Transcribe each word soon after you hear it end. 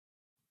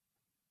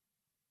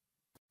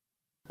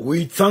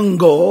We thank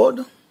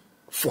God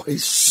for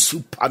his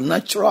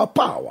supernatural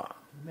power.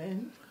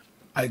 Amen.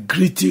 I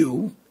greet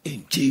you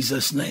in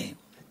Jesus' name.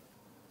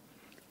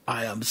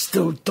 I am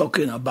still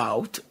talking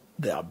about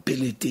the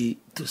ability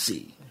to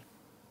see.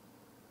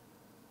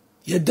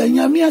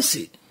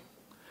 Yedanyamiasi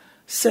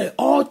say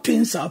all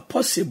things are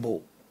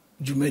possible.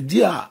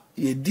 Jumedia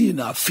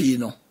yedina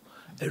fino.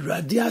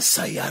 Eradia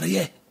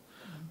sayare.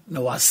 Na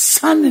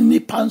wasane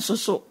nipa nso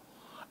so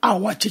a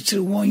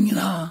wachichiri wɔn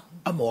nyinaa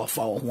ama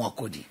wafa wɔn ho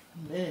akodi.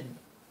 Amen.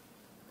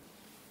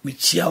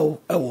 Michiao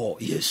ewo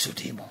Yesu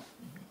dimo.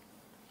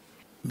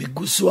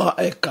 Migusua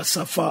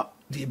kasafa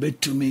di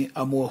betumi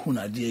amo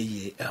hunadie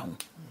ye ehun.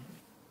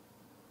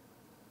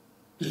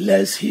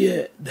 Let's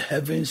hear the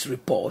heavens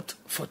report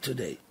for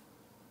today.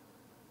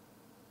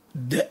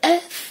 The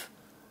earth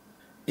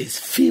is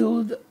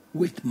filled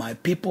with my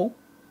people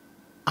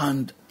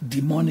and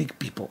demonic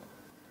people.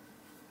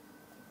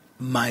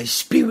 My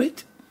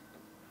spirit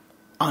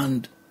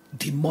and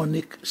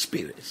demonic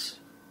spirits.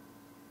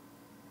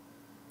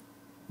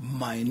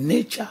 My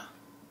nature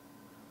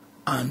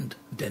and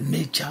the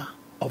nature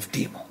of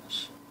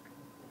demons.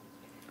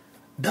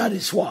 That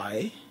is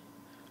why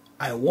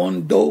I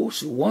want those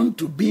who want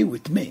to be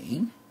with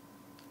me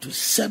to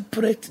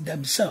separate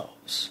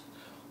themselves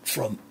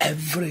from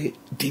every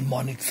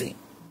demonic thing,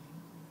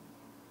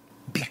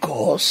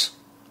 because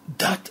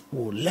that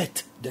will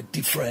let the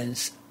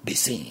difference be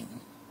seen.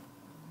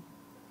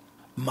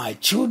 My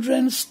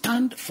children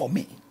stand for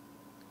me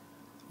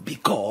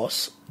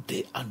because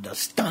they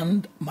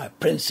understand my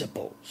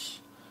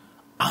principles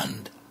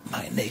and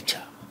my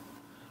nature.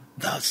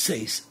 That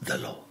says the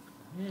Lord.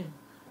 Amen.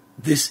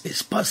 This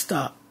is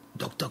Pastor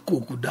Dr.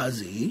 Kuuku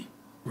Dadzie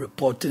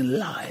reporting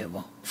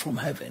live from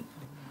heaven.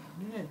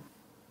 Amen.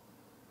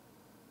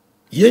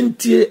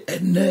 Yentie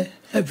ene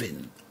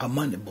heaven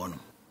amane bono.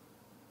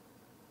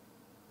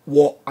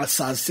 Wo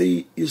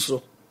asase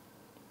iso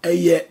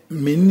eye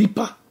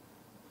menipa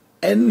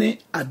ene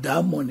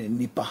adamone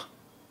nipa.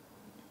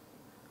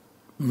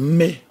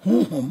 Me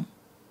honhom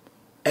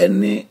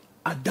ene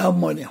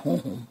adamone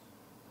honhom.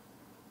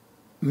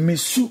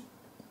 Misu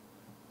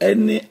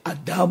ene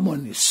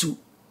adamone su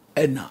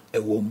ena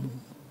ewomu.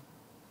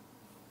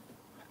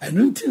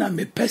 Enunti na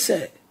me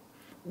pese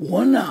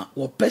wona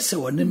wo pese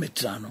wone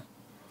metrano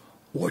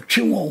wo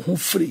twe won ho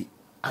free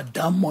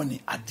adamone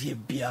ade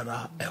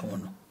biara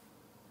ehono.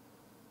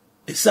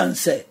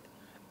 Esanse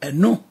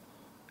eno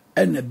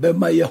ene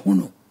bema ye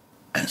hunu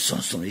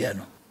ensonson ye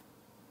no.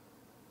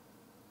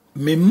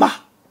 Me ma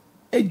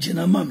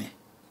ejina mame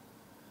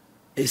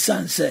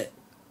esanse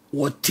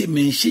wo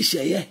timi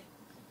hihye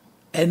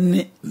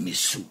ene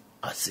misu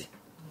ase.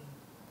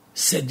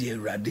 Said the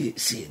Radi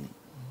Sieni.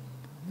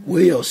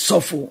 We your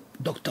suffer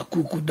Dr.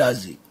 Kuuku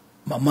Dadzie,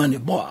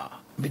 Mamani Boa,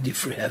 be the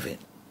free heaven.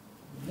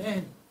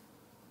 Amen.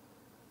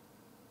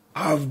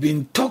 I've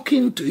been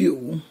talking to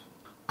you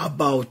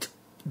about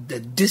the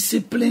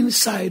discipline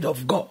side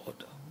of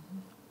God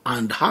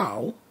and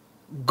how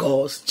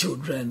God's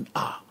children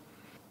are.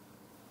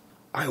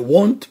 I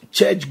want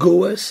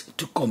churchgoers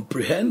to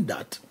comprehend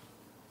that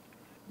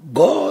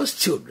God's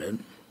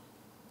children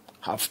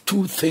have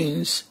two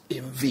things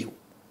in view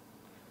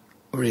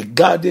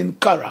regarding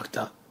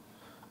character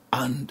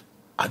and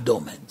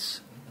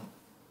adornments.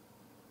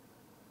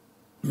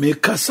 Me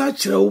kasa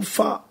kyerɛ wo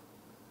fa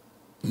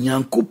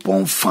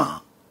Nyankopɔn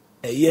fa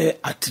ɛyɛ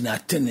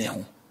atenatene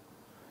ho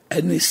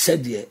ɛne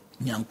sɛdeɛ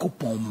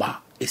Nyankopɔn ma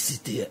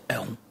esiteɛ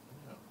ɛho.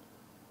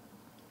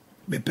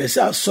 Me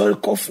pɛsɛ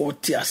asɔre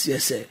kɔfoɔ te aseɛ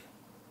sɛ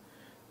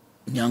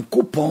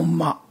Nyankopɔn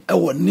ma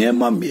ɛwɔ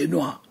nneɛma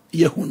mmienu a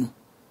yɛhunu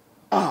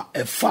a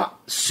ɛfa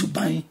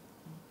suban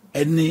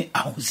ɛne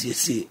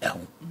ahosiesie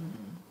ɛho.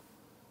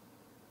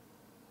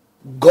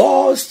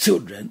 God's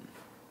children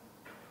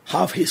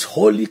have his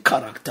holy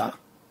character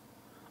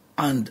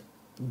and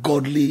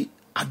godly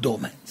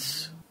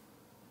adornments.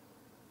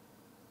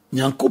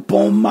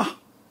 Nyankopɔn ma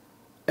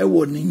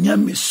ɛwɔ ne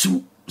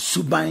nyamesu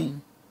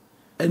suban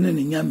ɛne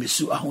ne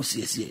nyamesu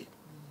ahosiesie.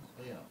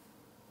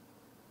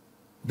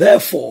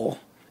 Therefore,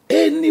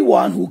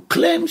 anyone who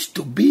claims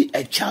to be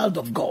a child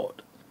of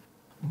God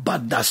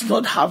but does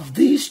not have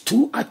these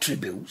two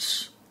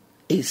attributes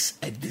is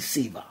a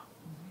deceiver.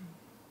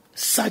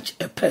 Such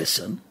a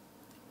person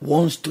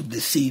wants to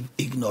deceive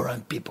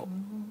ignorant people.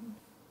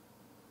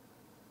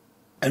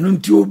 And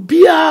until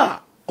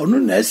Bia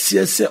onu na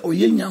esie se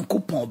oye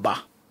Nyankopɔn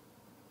ba.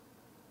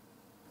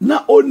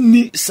 Na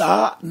oni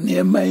saa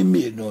nneɛma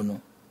emienu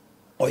no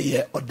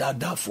oye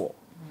odadafo.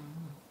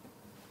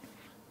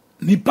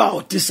 Nipa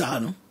ɔte saa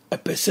no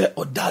ɛpɛ sɛ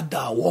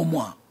ɔdaadaa wɔn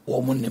a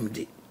wɔn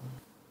nimde.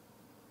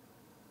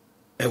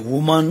 A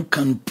woman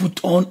can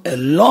put on a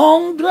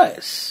long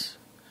dress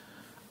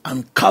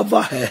and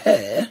cover her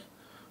hair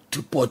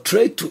to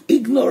portray to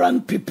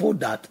ignorant people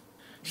that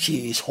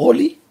she is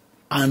holy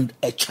and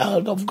a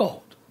child of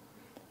God.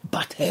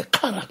 But her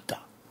character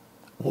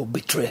will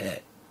betray her.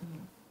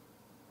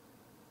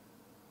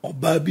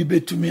 Oba bi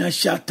betumi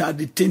ahyɛ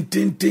atade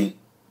tententen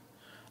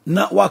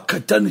na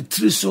wakata ne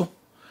tiri so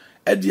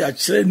ɛde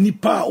akyerɛ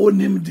nipa a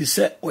onim de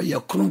sɛ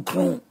ɔyɛ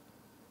kronkron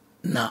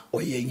na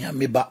oye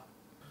nyame ba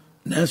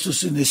nanso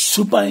so ne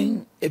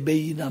suban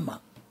ebeyi na ma.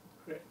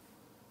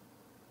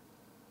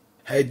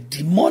 Her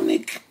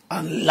demonic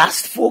and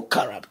lustful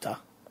character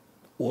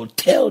will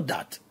tell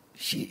that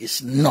she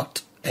is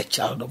not a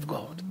child of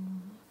God.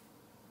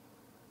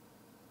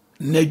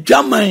 Ne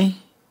dwaman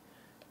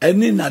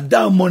eni na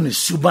damo ne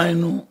suban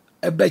no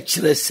ebe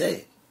kire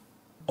se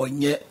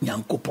onye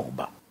Nyankopon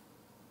ba.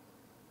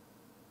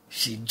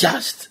 She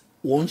just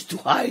wants to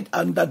hide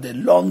under the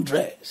long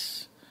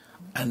dress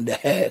and the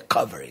hair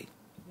covering.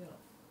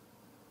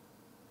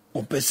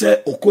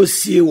 Opese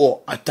okosie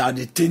wo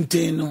atade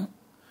tenten no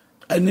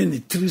ene ne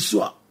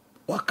triso a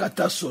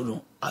wakata so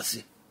no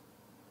ase.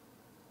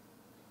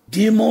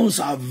 Demons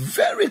are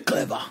very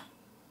clever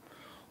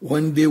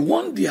when they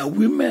want their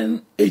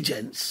women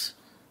agents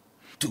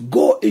to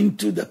go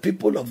into the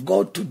people of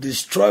God to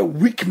destroy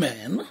weak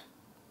men.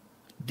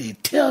 They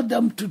tell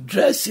them to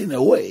dress in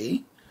a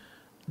way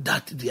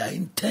that their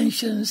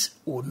intentions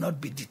will not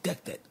be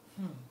detected.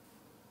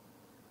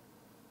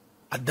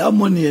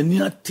 Adamoni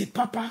enia ti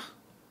papa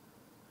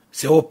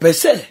se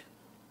opese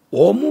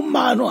o mu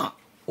ma no a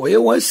oye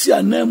wansi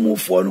anamu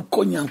fo no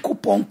ko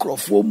Nyankopon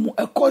krofo mu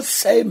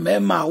ekosei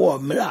mema wo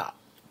mra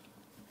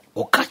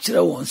o ka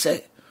kire won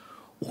se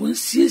won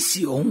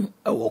siesie on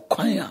e wo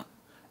kwan a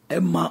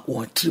ema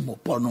won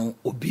trimopo no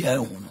obia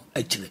hu no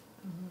akire.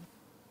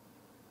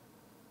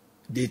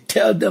 They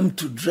tell them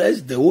to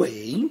dress the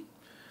way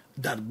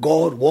that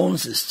God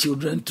wants his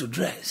children to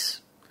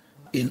dress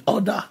in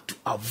order to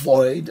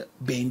avoid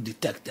being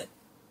detected.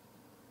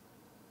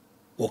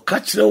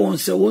 Okachire won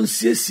se won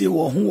siesie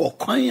won ho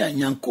okwan a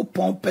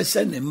Nyankopon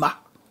pese ne ma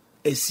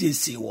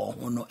esiesie won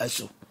ho no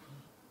eso.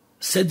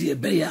 Said ye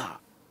be ya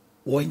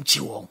won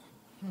chi won.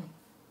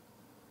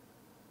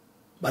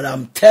 But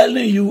I'm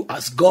telling you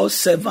as God's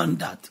servant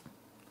that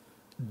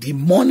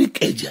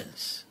demonic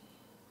agents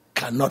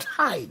cannot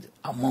hide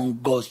among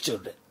God's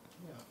children.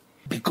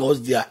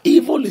 Because their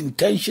evil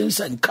intentions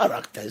and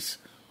characters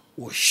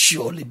will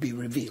surely be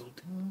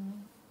revealed.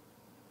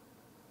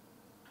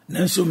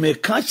 Nanso me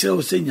catch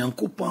o se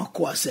Nyankopon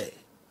akwa se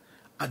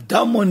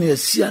Adamo ne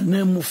esi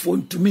anamu fo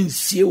ntumi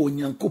nsie o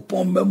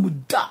Nyankopon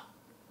mamu da.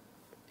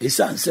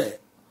 Esan se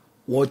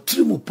wo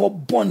trimu po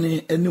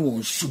bone ene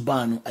won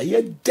suban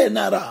aye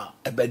denara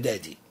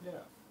ebededi.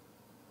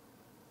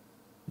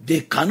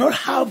 They cannot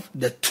have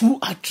the true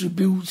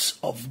attributes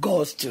of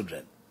God's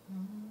children.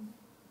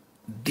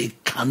 They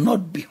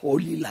cannot be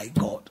holy like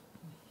God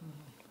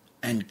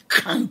and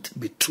can't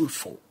be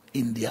truthful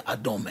in their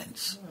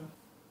adornments.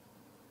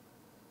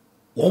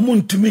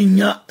 Woman to me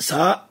nya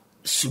sa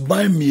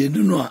suban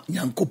mienu no a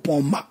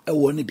Nyankopon ma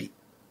ewo ne bi.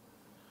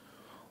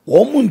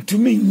 Woman to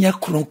me nya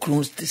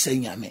kronkron te se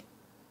nyame.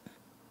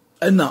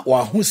 Ena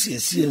wa ho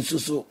siesie nso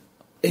so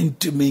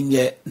entumi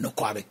nye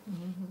nokware.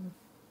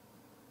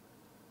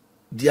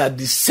 Their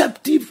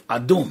deceptive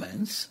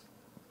adornments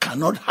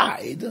cannot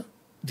hide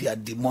their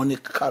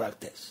demonic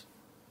characters.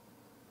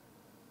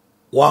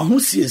 Wahu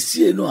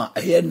siesie no a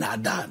eye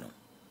nada no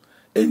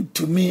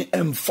entumi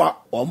emfa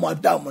omo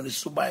adamo ne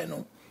suban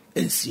no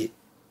ensie.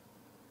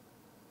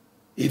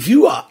 If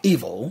you are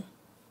evil,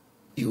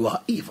 you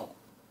are evil.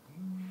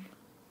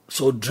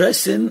 So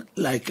dressing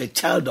like a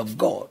child of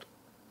God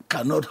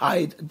cannot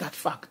hide that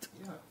fact.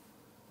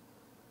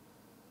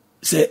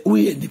 Say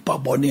we nipa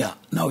boni a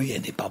na we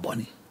nipa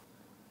boni.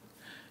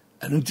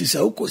 Anu ti se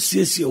uko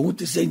siesie hu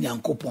ti se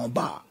Nyankopon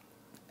ba.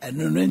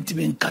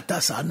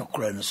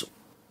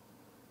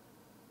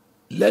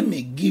 Let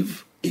me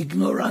give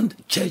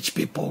ignorant church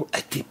people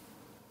a tip.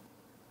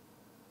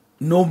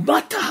 No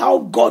matter how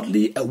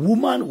godly a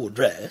woman will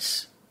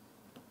dress,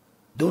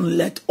 don't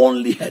let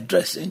only her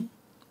dressing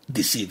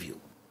deceive you.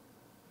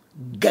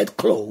 Get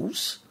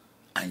close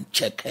and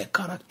check her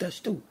characters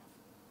too.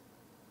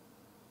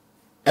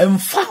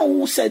 Emfa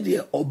ho said ye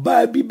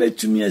oba bi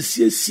betumi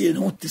asiesie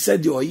no te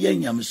said ye oye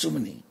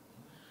nyamsomni.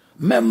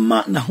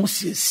 Memma na ho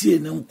siesie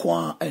ne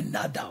nkwa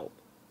enadaw.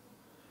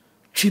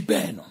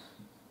 Chibeno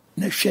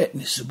ne hwe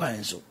ne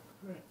suban so.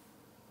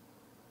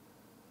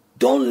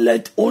 Don't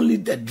let only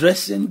the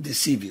dressing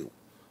deceive you,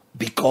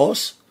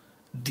 because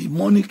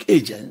demonic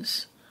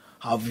agents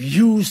have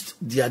used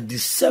their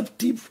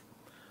deceptive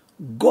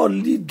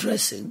godly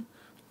dressing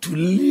to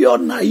lure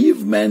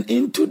naive men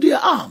into their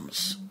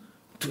arms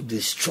to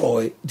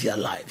destroy their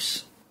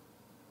lives.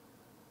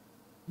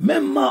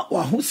 Memma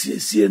wa ho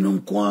siesie no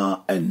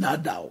nkwa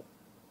enadaw.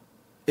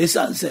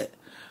 Esan se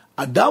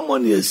Adamo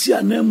ne esi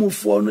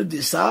anamufo no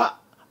de sa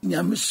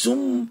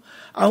nyamesum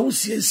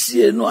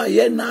ahosiesie no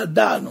aye na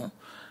da no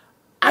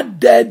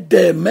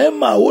adede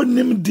mema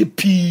wonim de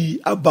pi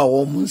aba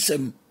wo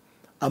nsem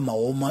ama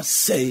wo ma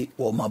say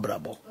wo ma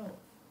brabo.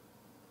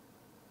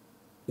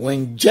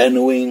 When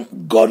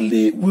genuine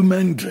godly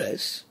women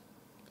dress,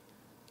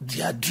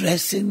 their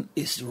dressing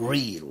is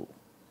real.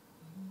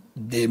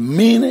 They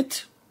mean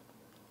it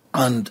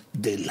and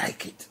they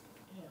like it.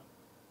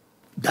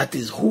 That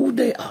is who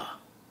they are.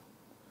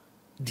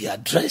 Their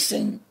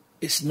dressing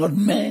is not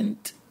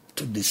meant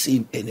to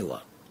deceive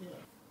anyone.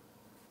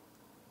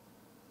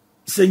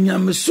 se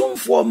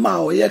nyamesomfo ma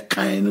o ye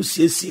kan no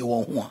siesie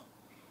won ho a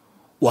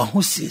wa ho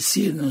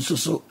siesie no nso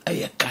so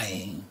eye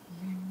kan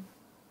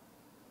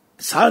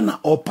sa na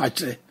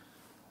opatre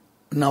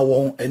na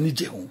won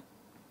anije ho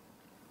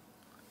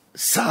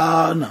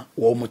sa na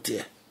wo mote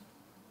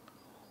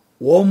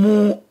wo mu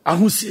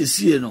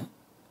ahosiesie no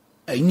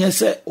enye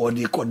se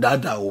odi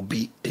kodada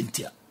obi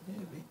entia.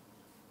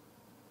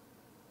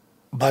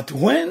 But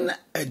when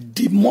a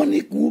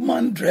demonic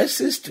woman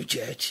dresses to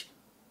church,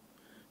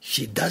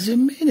 she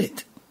doesn't mean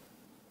it.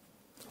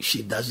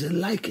 She doesn't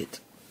like it.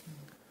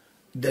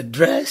 The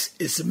dress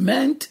is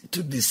meant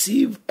to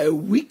deceive a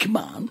weak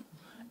man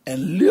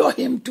and lure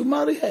him to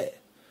marry her.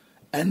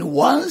 And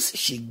once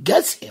she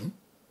gets him,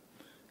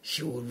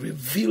 she will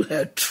reveal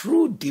her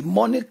true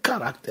demonic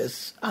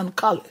characters and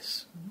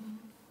colors.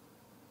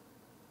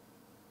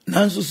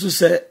 Nanso so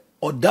say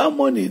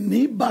odamoni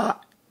ni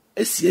ba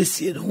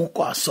esiesie no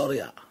ko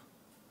asori a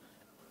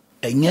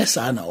enye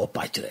sa na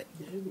opachre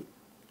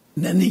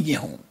na ni ye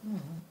ho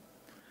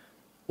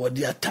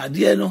wodi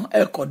atade no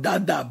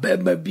ekodada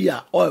bema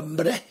bia o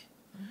mbre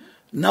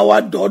na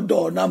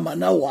wadodo na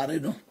mana ware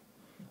no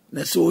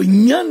na so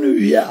onya no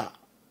wi a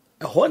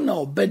eho na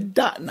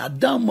obeda na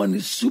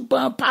damoni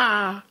super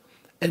pa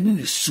eni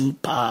ni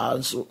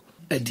super so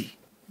edi.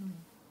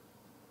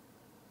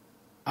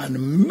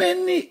 And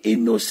many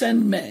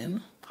innocent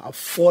men have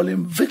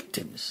fallen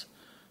victims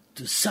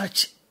to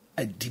such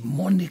a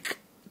demonic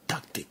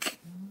tactic.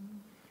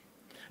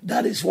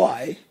 That is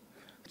why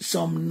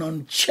some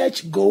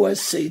non-church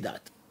goers say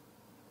that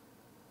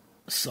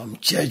some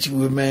church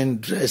women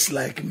dress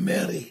like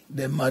Mary,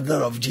 the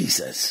mother of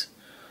Jesus,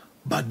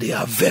 but they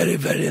are very,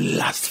 very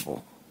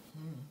lustful.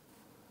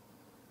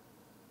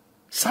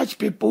 Such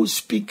people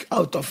speak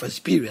out of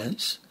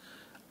experience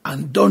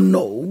and don't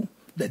know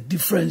the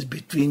difference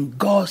between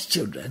God's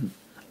children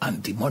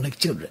and demonic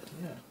children.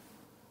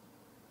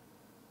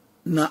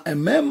 Na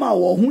emema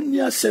wo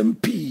hunya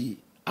sempi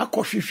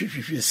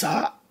akohwehwehwe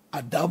sa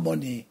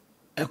adamoni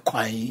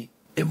ekwan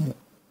emu.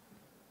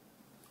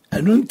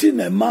 Enunti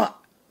na ma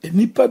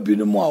enipa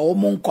binom a wo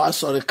monko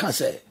asore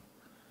kase.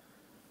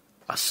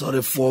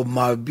 Asore for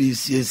ma bi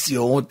siesie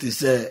o te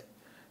se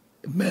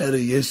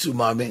Mary Yesu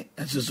mame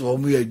enso so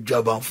mu ye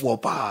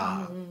dwabanfo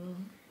pa.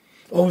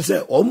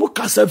 Say, Omu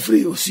kasa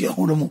free osi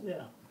ahono.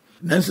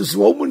 Nanso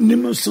so omu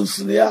nim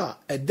sonsone a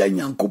eda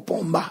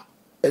Nyankopon ba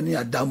eni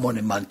adamo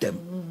ne mantem.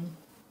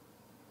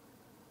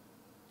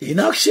 In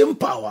action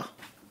power,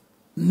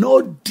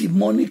 no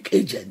demonic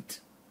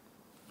agent,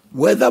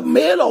 whether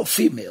male or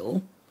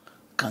female,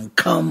 can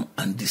come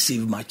and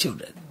deceive my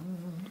children.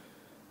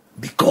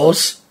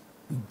 Because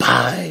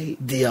by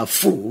their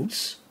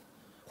fruits,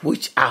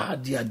 which are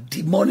their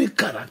demonic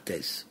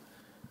characters,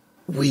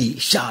 we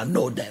shall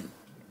know them.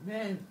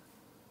 Amen.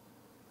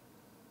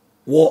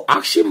 Wo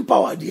action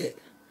power there.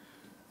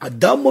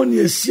 Adamo ni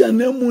esia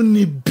nemu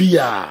ni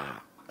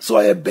bia.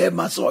 So ye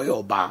bema so ye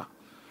oba.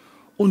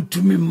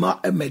 Untumi ma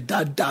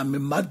emedada me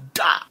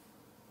mada.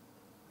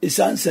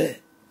 Isan se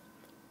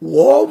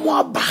wo mo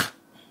aba.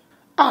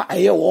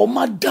 Eye wo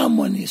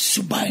madamo ni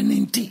subai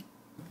ninti.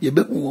 Ye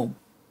be mo.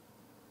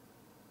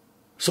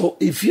 So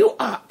if you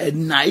are a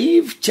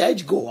naive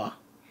churchgoer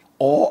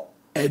or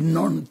a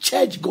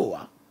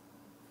non-churchgoer,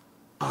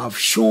 I've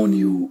shown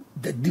you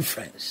the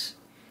difference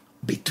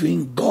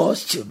between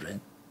God's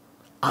children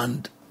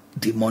and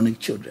demonic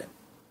children.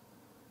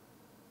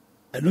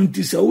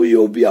 Enunti se we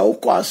obi a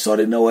okọ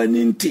asori na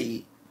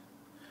waninti.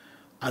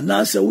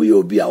 Anase we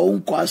obi a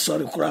onko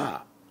asori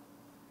kra.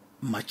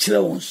 Ma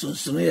kire won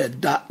sonsono ye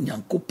da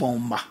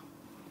Nyankopon ma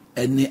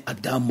ene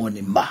adamo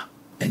ni ma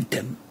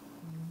entem.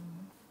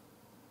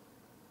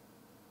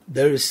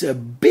 There is a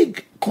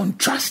big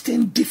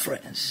contrasting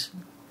difference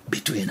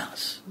between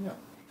us. Yeah.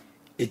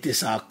 It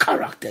is our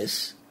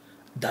characters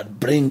that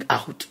bring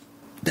out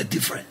the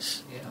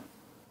difference. Yeah.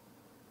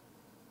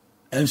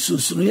 And so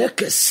ye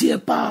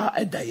kese pa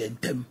eda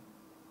yentem.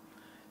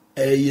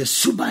 Ye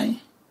suban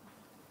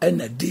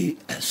ena di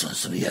and so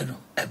no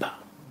eba.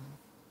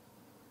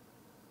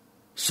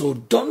 So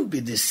don't be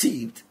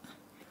deceived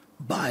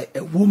by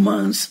a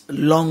woman's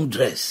long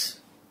dress,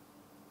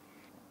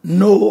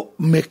 no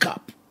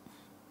makeup,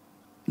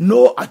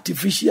 no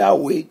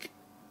artificial wig,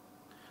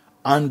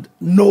 and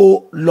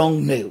no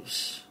long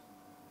nails.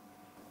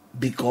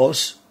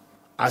 Because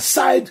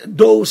aside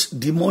those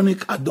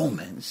demonic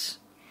adornments,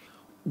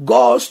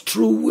 God's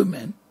true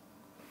women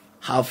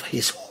have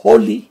his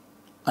holy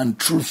and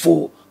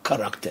truthful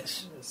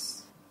characters.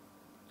 Yes.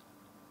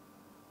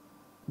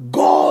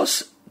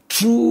 God's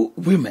true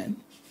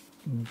women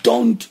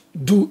don't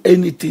do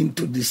anything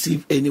to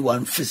deceive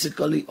anyone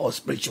physically or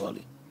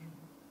spiritually,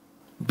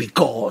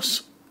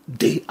 because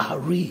they are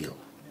real.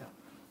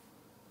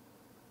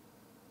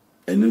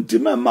 And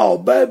ultimately, my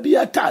baby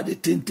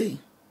atade tinting.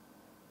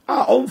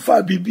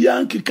 Onfa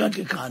bibian kika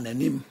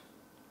nanim.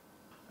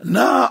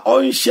 Na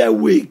on share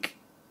wig.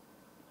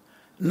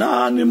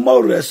 Na ni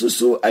more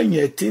so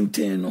anye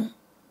tintin no.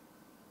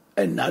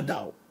 En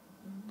nadao.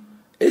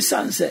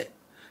 Esan se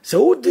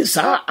wo de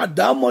sa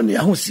adamo ne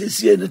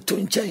ahosiesie ne to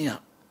nchen ya.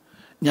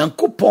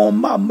 Nyankopɔn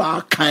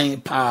mama kan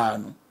pa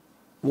no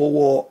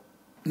wo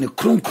ne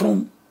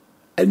kronkron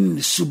en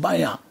ne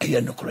subaya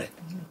eye no kore.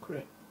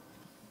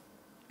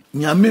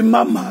 Nyame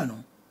mama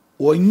no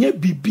wonye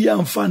bibia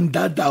mfa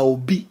ndada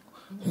obi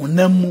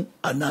honamu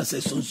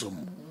anase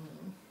sonsom.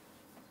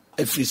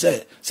 Efri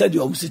say the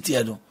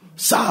omsiti no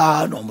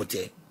sa no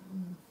mote.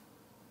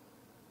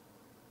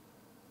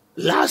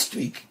 Last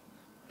week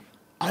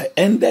I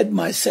ended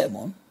my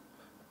sermon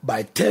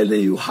by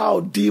telling you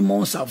how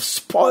demons have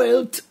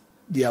spoiled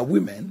their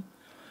women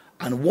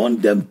and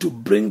want them to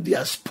bring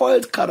their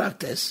spoiled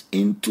characters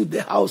into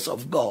the house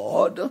of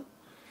God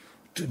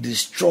to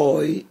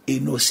destroy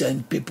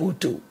innocent people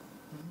too.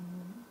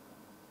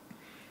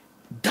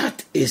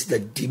 That is the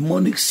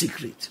demonic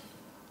secret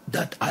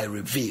that I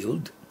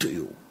revealed to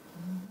you.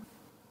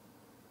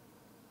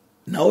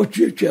 Now,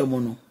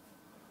 mono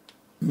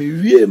me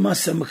wie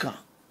masemka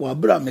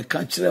wabra me ka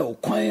kire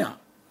okwan a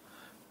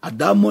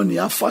adamo ni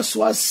afa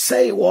so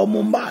asai wo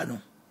mo ma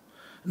no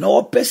na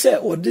wo pese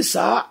odi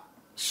sa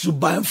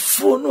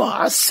subanfo no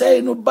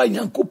asai no ba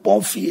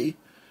Nyankopɔn fie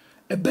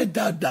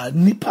ebedada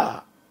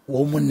nipa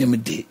wo mo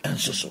nimde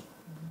enso so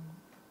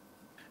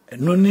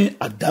eno ni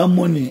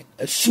adamo ni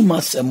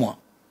asuma semo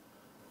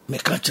me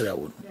ka kire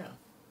wo.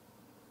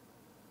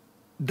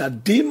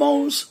 That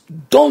demons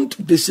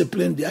don't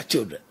discipline their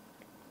children.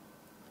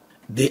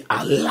 They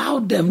allow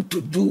them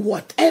to do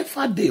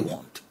whatever they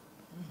want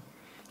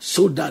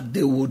so that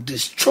they will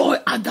destroy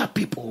other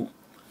people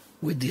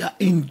with their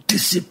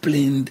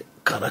indisciplined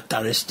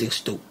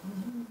characteristics too.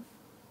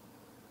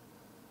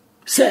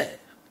 Say,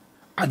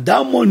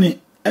 Adamoni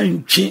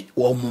enchi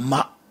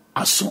womuma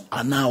aso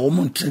ana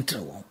womu ntintre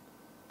wom.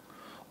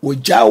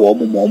 Oja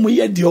womu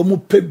ye di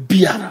womu pe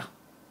biara.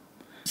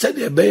 Say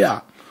de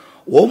beya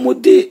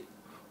womu di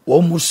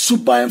womu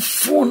suban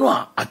fono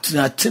a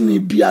atinatini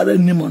biara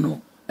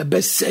nimono.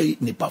 Say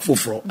nipa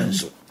foforo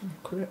enso.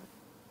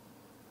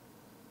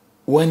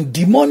 When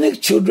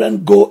demonic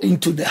children go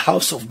into the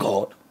house of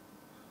God,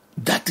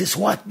 that is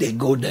what they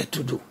go there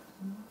to do.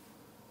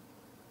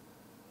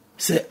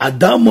 Say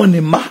Adamo ni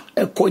ma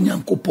eko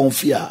Nyankopɔn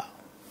fia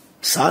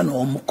sa na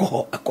omo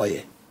ko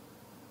akoye.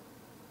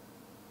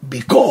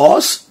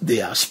 Because they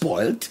are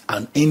spoiled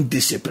and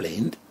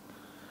indisciplined,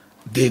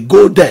 they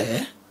go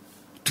there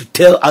to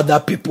tell other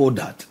people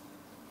that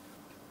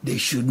they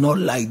should not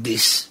like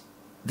this.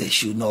 They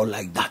should not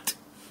like that.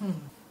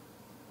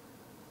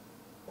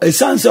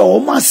 Esan se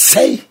o ma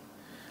say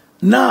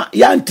na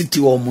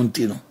yantiti o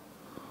muntino.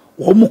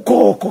 O mu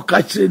ko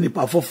ka kire ni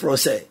pa foforo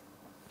say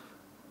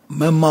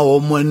mema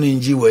o mo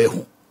ninji we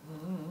ho.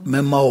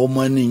 Mema o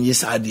mo ninji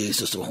sade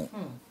esoso ho.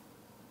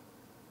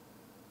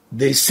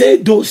 They say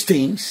those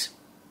things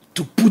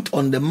to put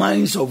on the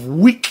minds of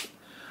weak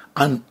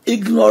and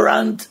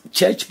ignorant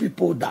church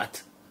people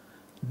that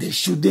they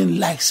shouldn't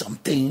like some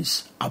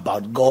things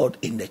about God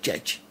in the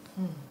church.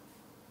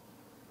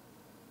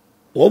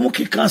 Womu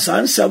kika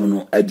sansam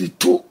no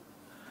editu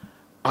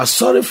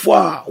asorefo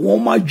a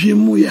woma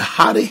dwemu ye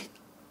hare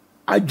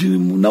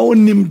adwemu na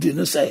onim di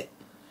no say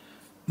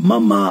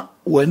mama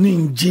wani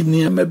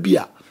engineer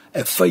mabia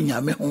efa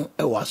nyame ho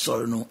e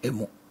wasore no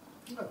emu.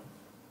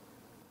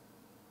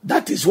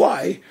 That is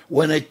why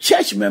when a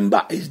church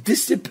member is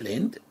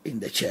disciplined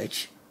in the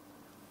church,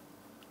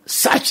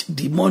 such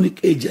demonic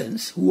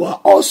agents who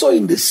are also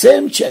in the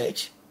same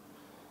church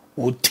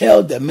will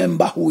tell the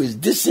member who is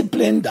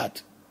disciplined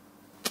that,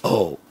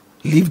 oh,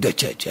 leave the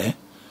church,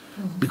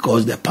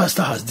 because the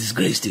pastor has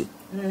disgraced you.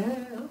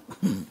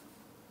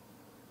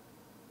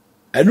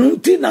 I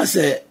don't think I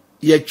say,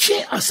 ye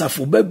che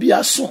asafo baby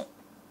aso,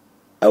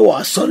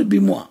 ewa sorry bi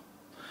mo.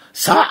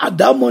 Sa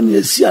Adamo ni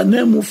esi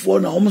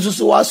anemufo na omo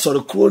so wa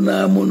sorry kro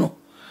na mu no.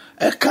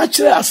 E ka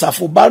kire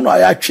asafo ba no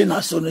aya twe na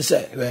so ne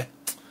say, we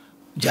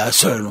ja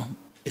sorry no.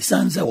 E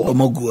san say wo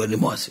mogu ani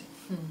mo ase.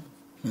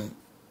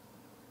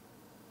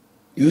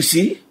 You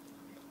see,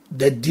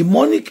 the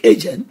demonic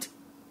agent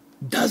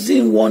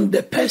doesn't want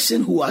the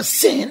person who has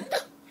sinned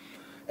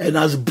and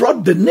has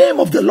brought the name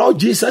of the Lord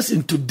Jesus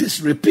into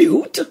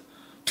disrepute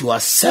to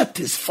accept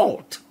his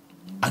fault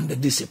and the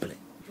discipline.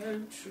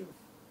 Very true.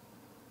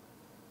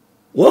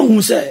 One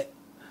who say,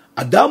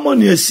 Adamo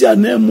ni esi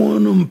anemu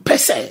no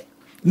mpese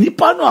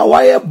nipa no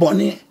awaye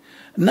boni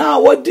na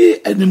wadi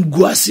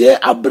enimguase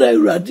abra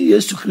Awurade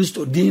Yesu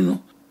Kristo din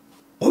no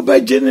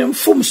obegye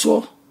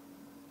mfomso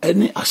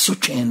eni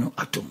asotwen no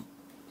atom.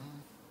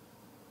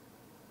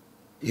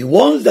 He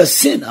wants the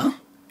sinner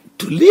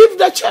to leave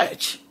the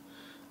church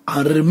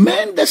and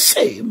remain the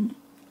same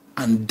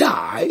and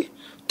die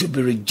to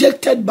be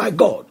rejected by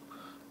God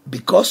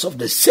because of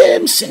the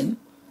same sin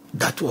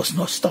that was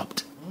not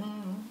stopped.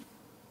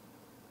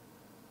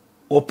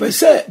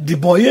 Opese di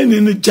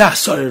boyeni ni ja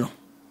sorry no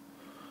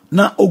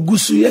na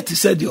ogusu yeti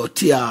se di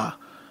otia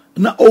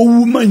na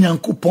owu ma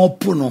Nyankopɔn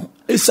po no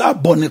esa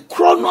bone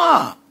kro no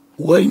a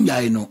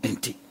wanyai no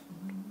enti.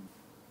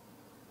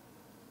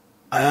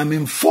 I am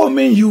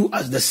informing you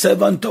as the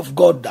servant of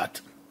God that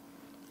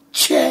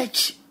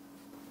church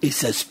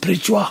is a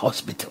spiritual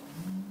hospital.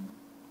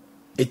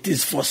 It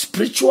is for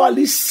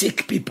spiritually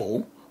sick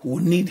people who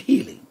need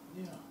healing.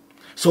 Yeah.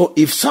 So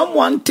if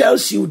someone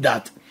tells you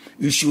that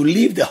you should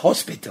leave the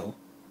hospital,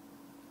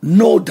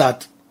 know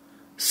that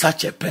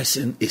such a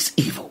person is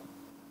evil.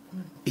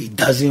 He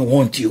doesn't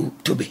want you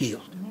to be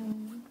healed.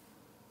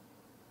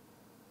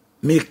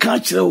 Me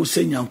kachira wo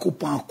se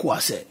Nyankopon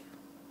akoa se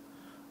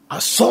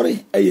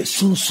asori eye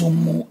sunsum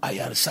mu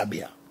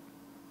ayaresabea.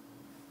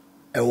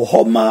 Ewo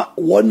homa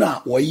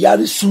wona wo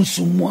yare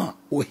sunsum mu a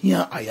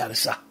ohia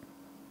ayaresa.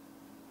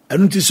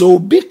 Enu ti so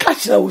obi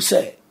kachira wo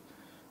se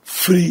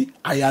free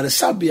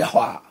ayaresabea ho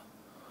a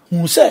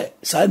hu se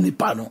sa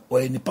nipa no o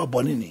nipa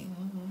bonini.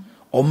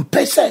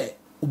 Ompese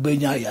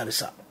ubenya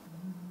ayaresa.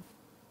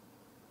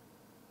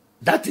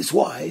 That is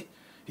why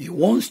he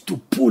wants to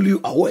pull you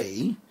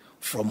away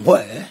from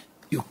where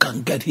you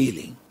can get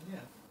healing.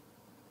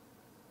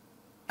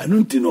 I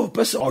don't know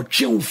person or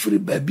change free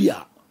baby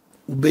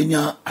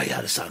ubenya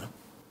ayaresa.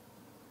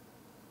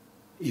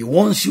 He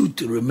wants you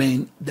to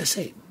remain the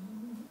same.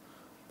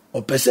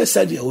 Or person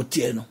said ya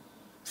otieno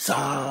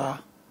sa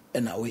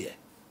enawe.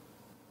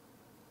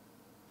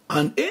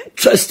 And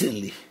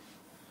interestingly,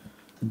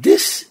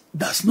 this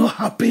does not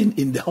happen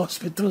in the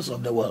hospitals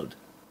of the world.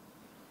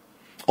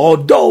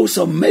 Although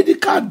some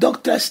medical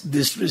doctors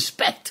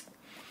disrespect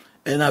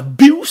and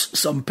abuse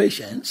some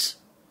patients,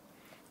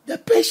 the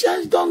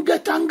patients don't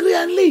get angry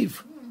and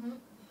leave.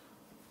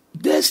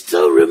 They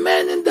still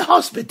remain in the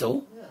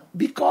hospital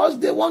because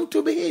they want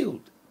to be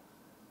healed.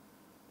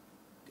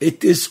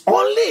 It is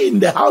only in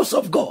the house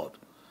of God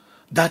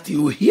that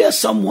you hear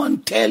someone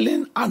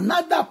telling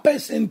another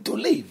person to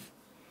leave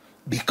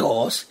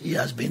because he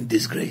has been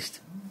disgraced.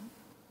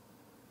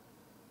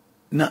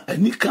 Now,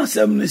 any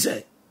cancer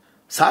say,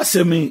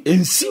 Sasemi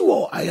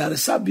ensiwo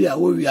ayaresabia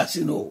we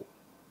wiase no.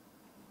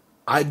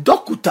 I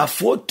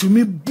dokutafo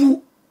tumi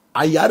bu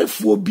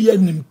ayarefo bia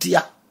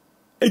nimtia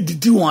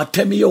edidi won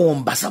atemi ye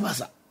won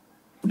basabasa.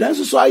 Dan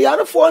so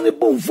ayarefo ne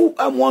bomfu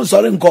amwon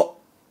sore nko.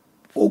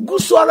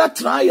 Oguso ara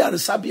tra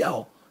ayaresabia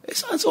ho.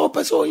 Esanse o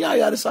pese o ya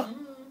ayaresa.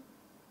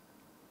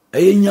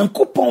 Eye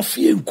Nyankopon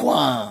fie nko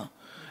a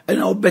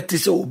ena obeti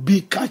se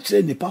obi ka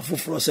kire nipa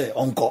foforo se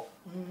onko.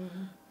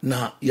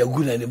 Na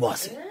yaguna ni mo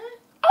ase.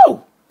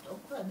 Oh.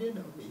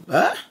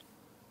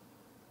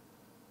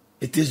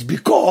 It is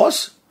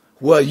because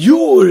where you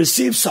will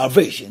receive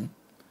salvation,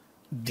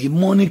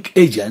 demonic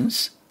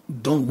agents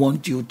don't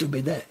want you to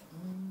be there.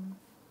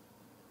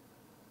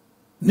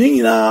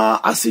 Nina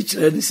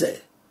asichire ni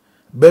se,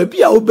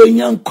 baby a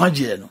ubenya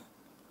nkwagye no,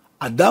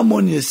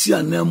 adamo ni esi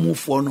anemu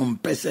fo no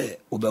mpese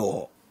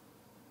ubewo.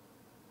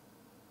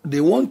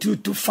 They want you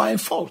to find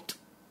fault,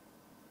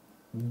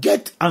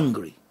 get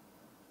angry,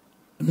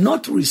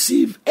 not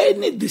receive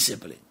any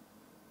discipline,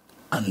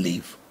 and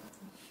leave.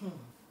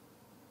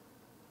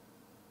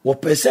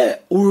 Wopese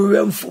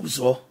uremfo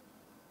so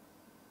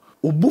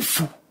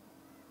ubufu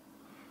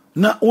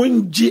na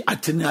onji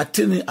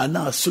atene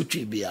ana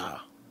sotwe bia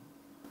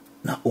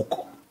na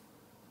oko.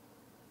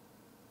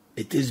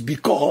 It is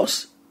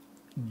because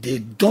they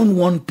don't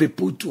want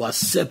people to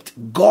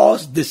accept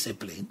God's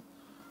discipline,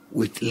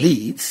 which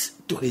leads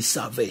to his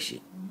salvation.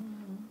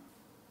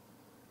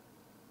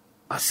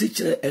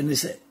 Asichire eni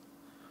se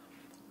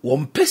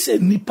wompese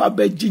nipa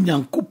beji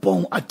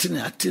Nyankopon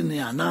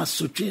atene ana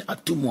sotwe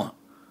atumwa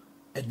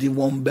edi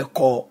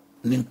wombeko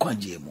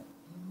ninkwagye mu.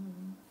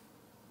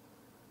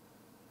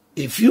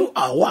 If you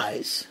are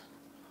wise,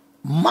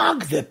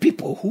 mark the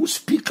people who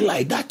speak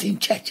like that in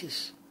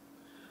churches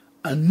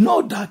and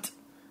know that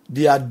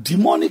they are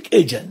demonic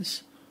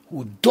agents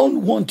who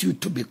don't want you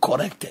to be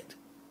corrected,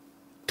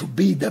 to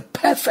be the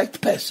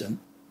perfect person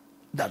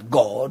that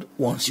God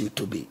wants you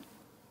to be.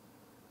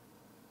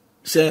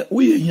 Say,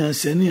 we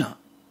yansenia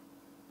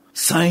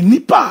sign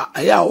nipa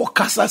aya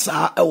wakasa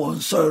sa ewo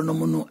nsoro no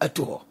mu no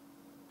eto ho.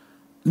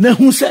 Ne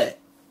hu se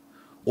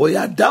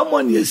oya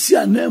damon yesi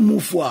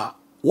anamufo a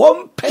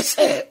won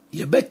pese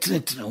ye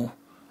betretre ho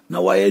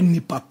na waye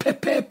nipa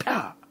pepepe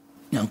a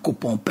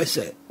Nyankopon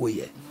pese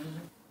oye.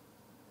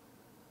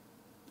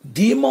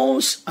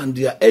 Demons and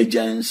their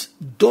agents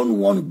don't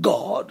want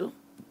God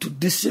to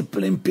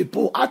discipline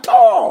people at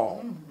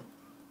all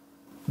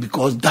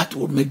because that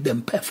will make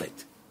them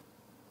perfect.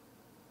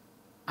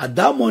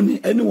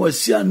 Adamoni anyone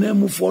see a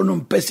name for no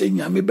person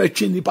nyame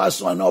betwe nipa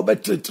so na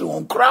obetretre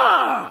won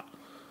kra.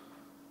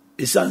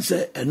 Isan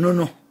say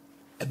no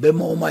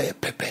ebema o ma ye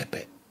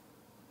pepepe.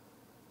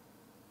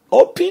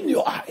 Open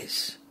your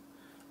eyes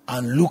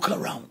and look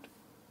around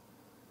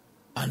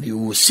and you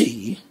will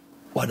see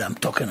what I'm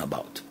talking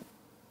about.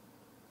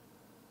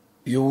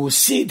 You will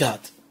see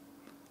that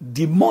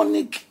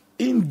demonic,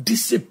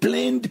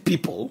 indisciplined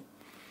people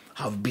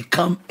have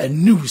become a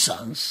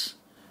nuisance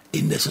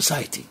in the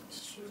society.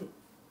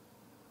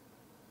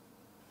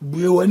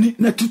 Buewani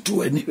na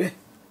tutu anyway.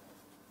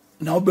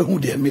 Na obehu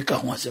de meka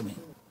ho asemi.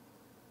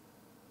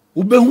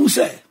 Ubehu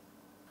se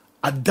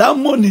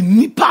adamo ni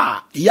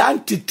nipa ya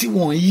ntiti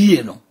won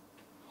yie no.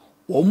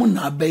 Wo mu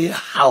na be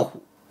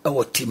how e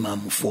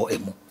wotimamfo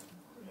emu.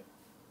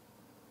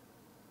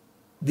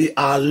 They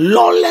are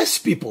lawless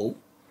people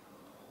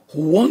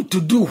who want to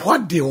do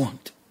what they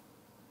want.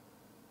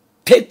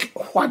 take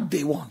what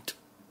they want,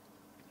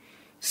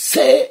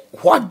 say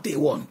what they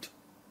want,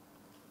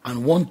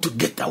 and want to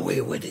get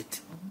away with it.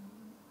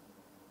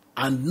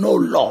 And no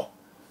law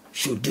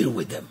should deal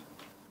with them.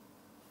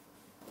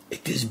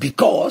 It is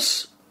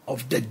because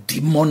of the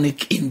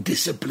demonic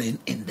indiscipline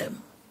in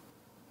them.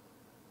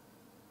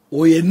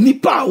 Oye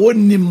nipa wo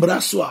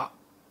nimra so a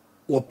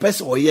wo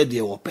pese oye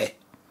de wo pe.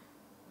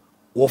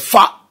 Wo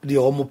fa de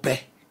o mo pe.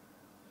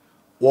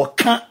 Wo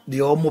ka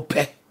de o mo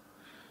pe.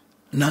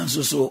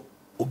 Nanso so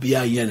obi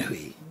aye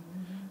nhwe.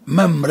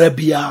 Memra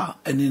bia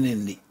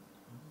enini.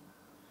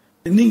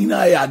 Ni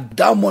na ya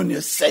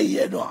damon say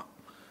ye no.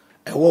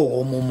 E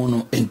wo mo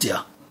no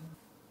entia.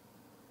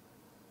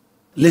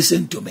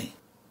 Listen to me.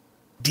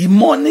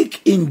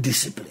 Demonic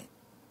indiscipline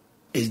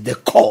is the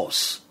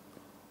cause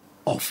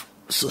of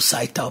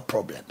societal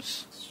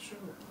problems.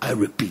 I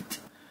repeat.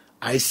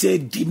 I say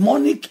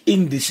demonic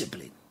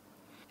indiscipline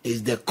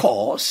is the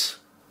cause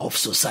of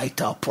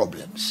societal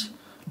problems.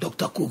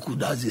 Dr. Kuuku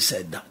Dadzie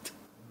said that.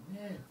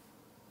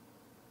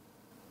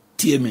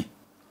 Hear me.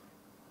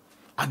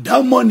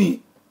 Adamoni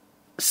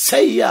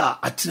say ya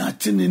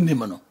atinatini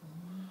nimano.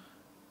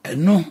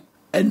 Eno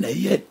ene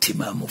ye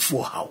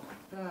timamufo how.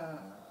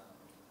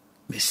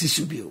 Messi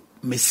subio.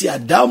 Messi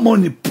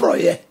adamoni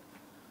proye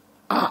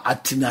a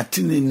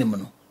atinatini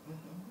nimano.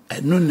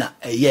 Eno na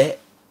eye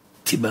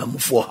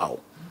timamufo how.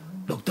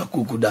 Dr.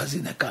 Kuuku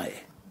Dadzie nekaye.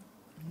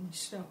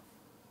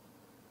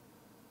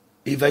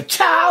 If a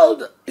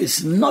child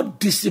is not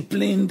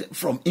disciplined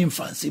from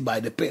infancy by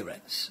the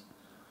parents,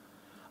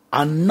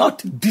 and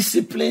not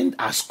disciplined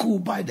at school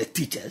by the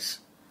teachers,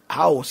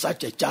 how will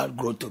such a child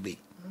grow to be?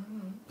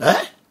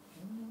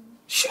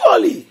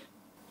 Surely,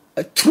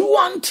 a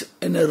truant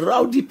and a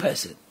rowdy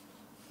person,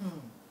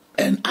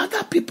 and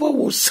other people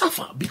will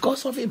suffer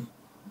because of him.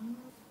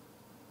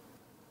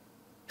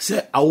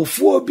 Say,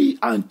 awufuo bi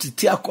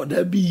antiti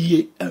akoda bi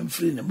ye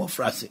emfiri ne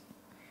mofrase.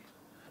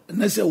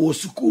 Na say wo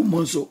suku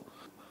monso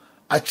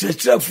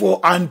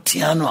akyerɛkyerɛfo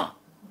antiano a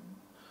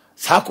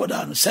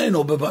sakoda no say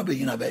no beba be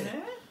yina be.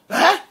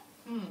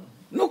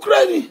 No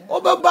krani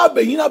obeba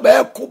be yina be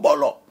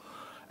kubolo.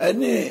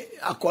 Ene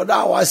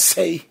akoda wa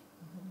say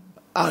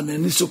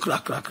anani so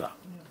krakrakra.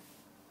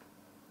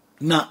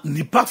 Na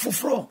nipa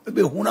foforo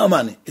ebe huna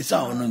mane isa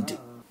ononti.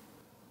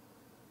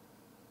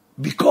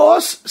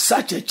 Because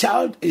such a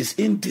child is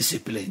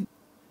indisciplined,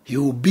 he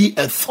will be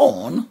a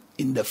thorn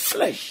in the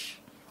flesh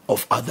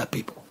of other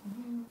people.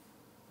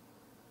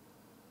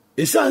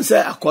 Isan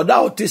say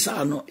akoda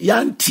otisa no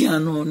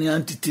yantiano ni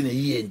antiti ne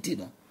yenti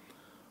no.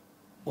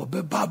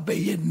 Obeba be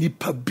ye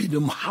nipa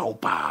bidum how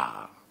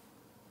pa.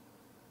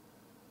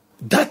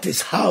 That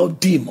is how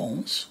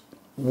demons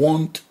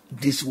want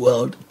this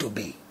world to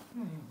be.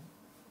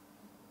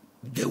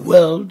 The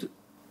world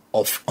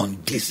of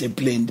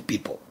undisciplined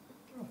people.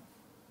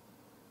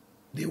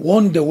 They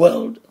want the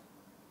world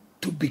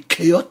to be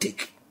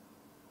chaotic.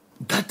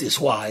 That is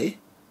why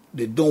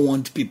they don't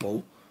want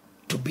people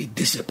to be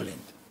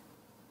disciplined.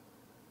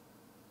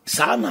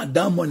 Sana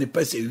damo ni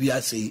pese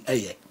wiase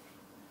eye.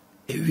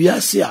 E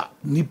wiase a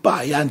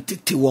nipa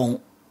yantiti won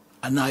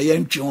ana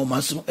yentwe won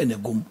maso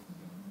enegum.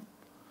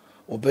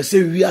 O pese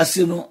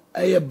wiase no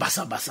eye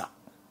basa basa.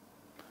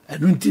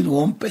 Enunti no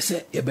won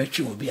pese ye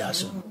betwe obi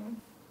aso.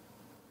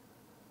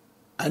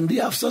 And they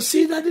have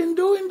succeeded in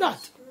doing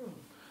that.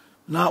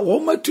 Now,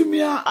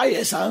 in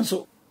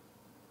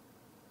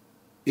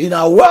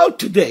our world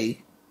today,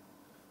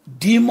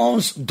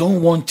 demons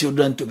don't want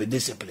children to be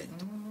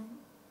disciplined.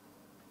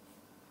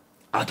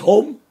 At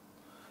home,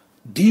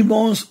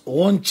 demons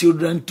want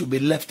children to be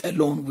left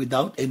alone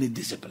without any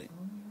discipline.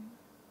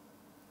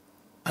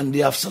 And they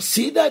have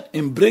succeeded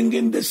in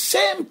bringing the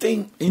same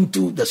thing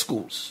into the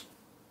schools.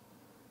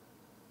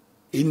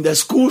 In the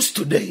schools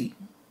today,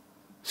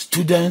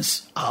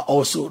 students are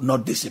also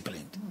not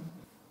disciplined.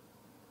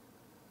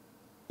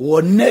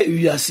 Wone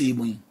uyasi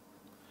mu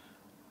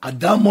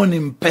adamo ni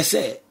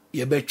mpese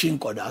yebetwe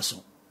nkoda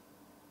so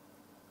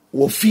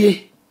wo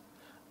fie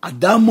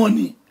adamo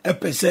ni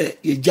epese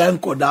yegya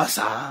nkoda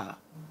sa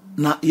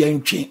na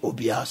yentwe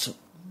obia so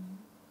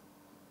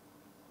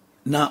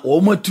na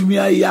wo matumi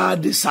aya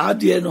de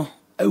saade no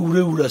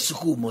awurawura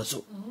suku mo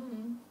so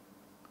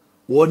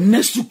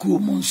wone suku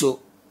mo so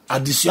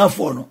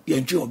adisuafo no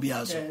yentwe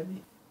obia so.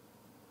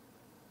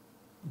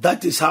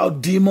 That is how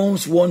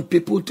demons want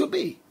people to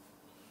be.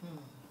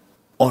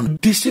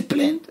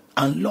 Undisciplined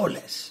and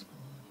lawless.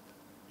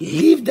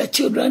 Leave the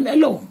children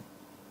alone.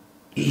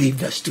 Leave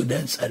the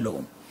students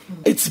alone.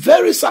 It's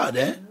very sad,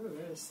 eh?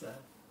 Very sad.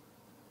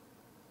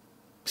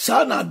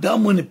 Sana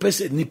damu ni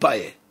pese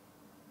nipaye.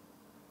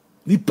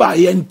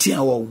 Nipaye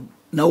ntia wo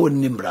na wo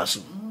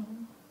nimbraso.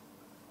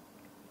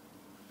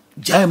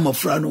 Jai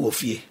mofrano wo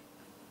fie.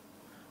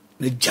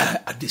 Ne jai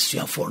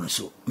adisuafo no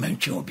so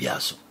mentwe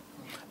obiaso.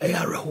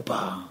 Eya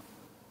rehopa.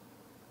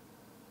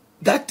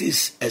 That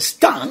is a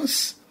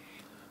stance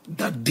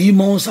that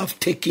demons have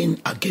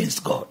taken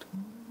against God.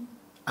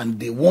 And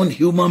they want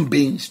human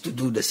beings to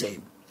do the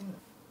same.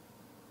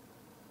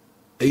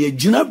 Eye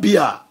jina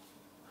bia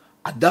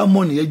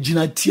adamon ye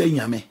jina tie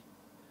nyame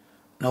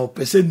Now,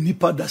 person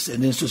nipa da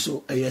senenso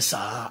so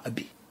ayesa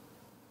abi.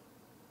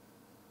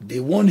 They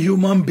want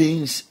human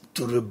beings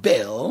to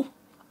rebel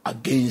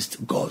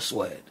against God's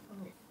word.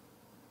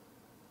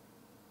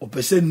 O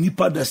person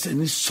nipa da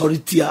seni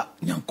soritia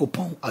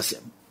nyankopon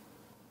asem.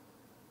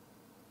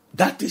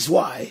 That is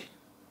why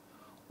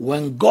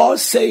when God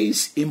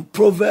says in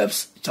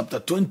Proverbs chapter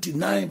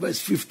 29 verse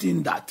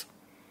 15 that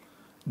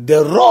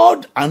the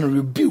rod and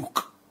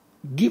rebuke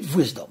give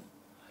wisdom,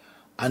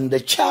 and the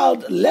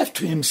child left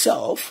to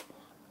himself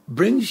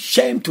brings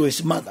shame to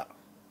his mother.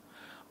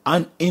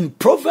 And in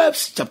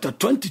Proverbs chapter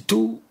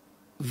 22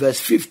 verse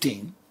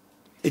 15,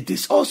 it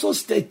is also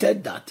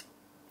stated that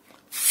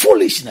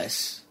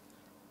foolishness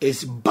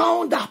is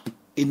bound up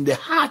in the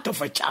heart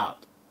of a child.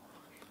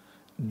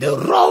 The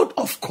rod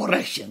of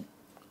correction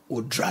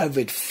will drive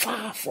it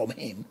far from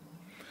him.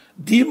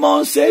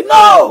 Demons say,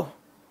 no,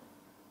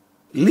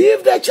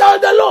 leave the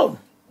child alone.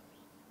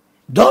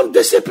 Don't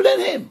discipline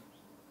him.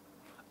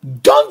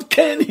 Don't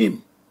cane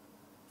him.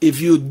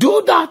 If you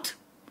do that,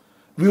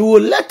 we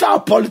will let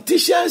our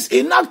politicians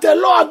enact a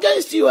law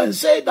against you and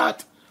say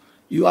that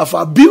you have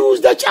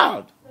abused the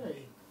child.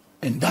 Hey.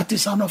 And that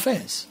is an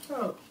offense.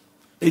 Oh.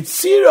 It's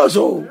serious.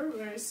 Oh. Very,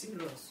 very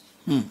serious.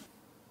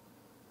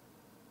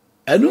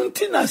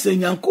 Enunti na se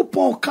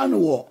Nyankopon kan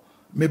wo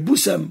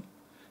mebusam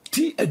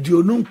ti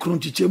aduonum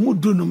kronchiche mu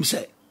dunum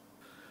se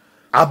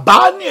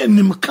aba ne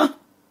animka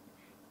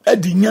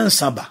adi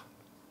nyansaba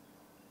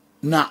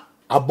na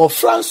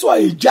abofra nso a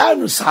egya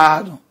no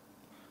saa no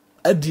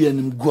adi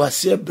anim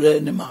guase bre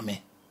ne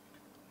mame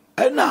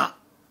ena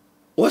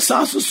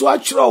wosan so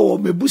atwere wo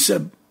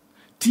mebusam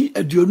ti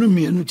aduonum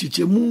mienu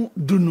chiche mu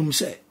dunum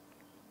se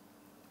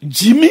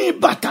jimi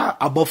bata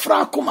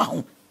abofra akoma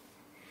ho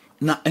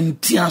na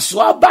entiaso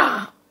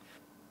aba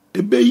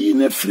ebeyi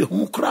ne firi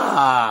ho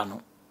kra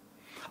no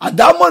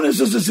adamo ne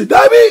so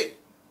dabi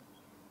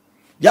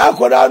ya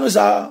koda no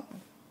sa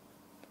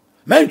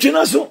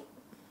mentwina so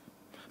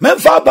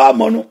memfa ba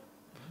mo no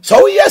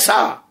so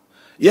yesa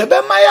ye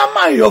be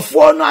man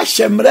yofo no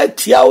ahyemra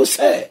tia wo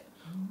se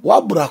wa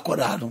bura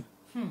koda no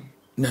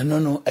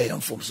no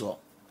eyamfom so.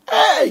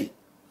 Hey,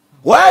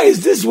 where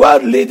is this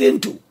world leading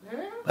to?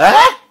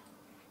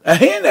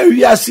 Ahina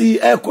we are see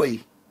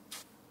ekoi.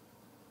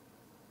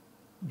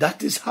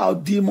 That is how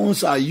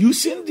demons are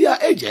using their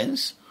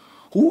agents,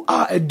 who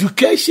are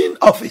education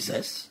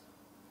officers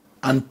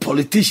and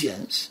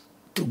politicians,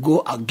 to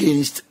go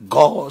against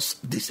God's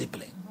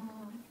discipline.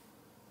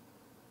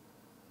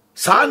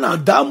 Sana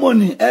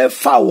damoni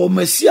efa wo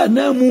mesia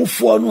na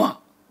mufo no a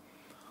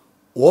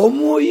wo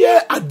mu ye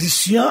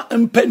adesua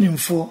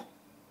mpanimfo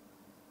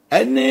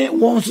ene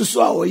won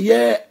so a wo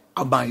ye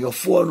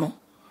abanyofo no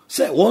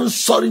se won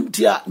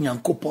sorintia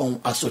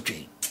Nyankopon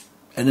asotwe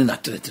ene na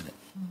tretre.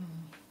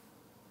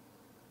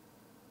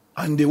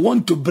 And they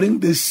want to bring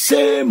the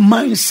same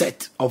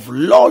mindset of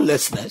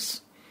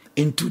lawlessness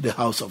into the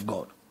house of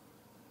God.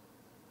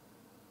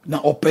 Now,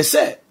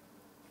 opese,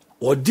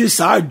 or this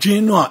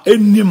arjino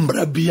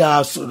enimra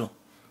biasono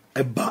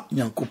eba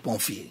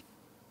Nyankopon fie.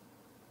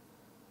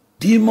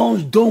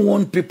 Demons don't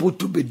want people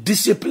to be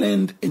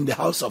disciplined in the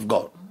house of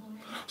God.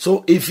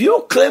 So if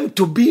you claim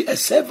to be a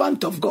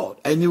servant of God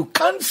and you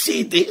can't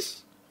see this,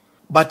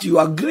 but you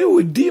agree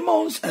with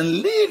demons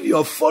and leave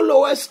your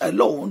followers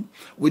alone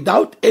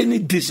without any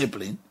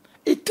discipline,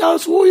 it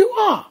tells who you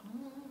are.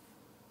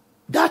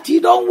 That you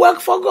don't work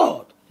for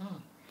God.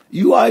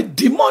 You are a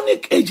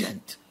demonic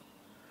agent.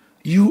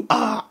 You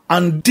are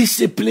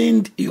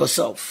undisciplined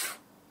yourself.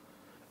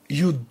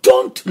 You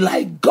don't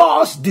like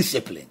God's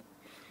discipline.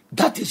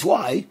 That is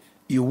why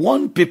you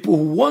want people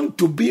who want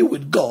to be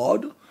with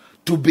God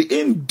to be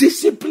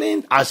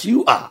indisciplined as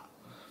you are,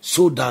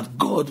 so that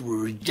God will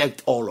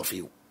reject all of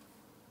you.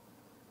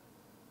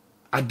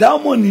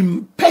 Adamo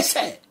ni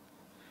pese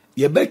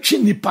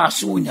yebetwi nipa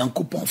so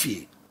Nyankopon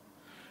fie.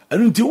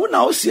 Enu nti wo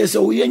na wo se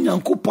wo ye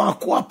Nyankopon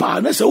akoa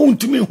pa na se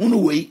wontumi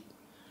hunu wei.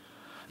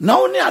 Na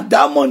wo ne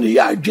Adamo ni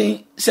ya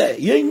adwen se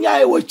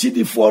yenyae wo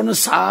chidifo no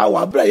saa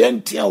wa bra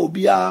yentia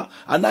obia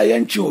ana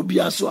yentwe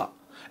obia so a.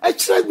 E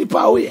kire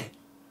nipa wo ye.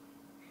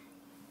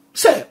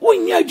 Se wo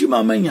nya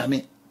adwuma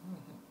manyame.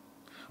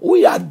 Wo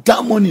ya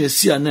Adamo ni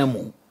esi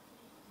anamo.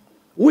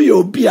 Wo ye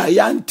obia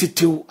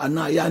yantetew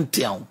ana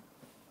yantiaw.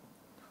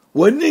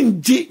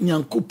 Wonin ji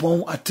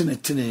Nyankopon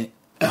atenetene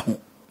eho.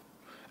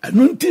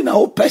 Anunti na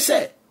wo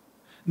pese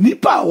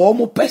nipa wo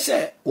mo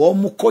pese wo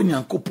mo ko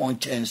Nyankopon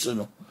chenso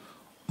no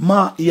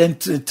ma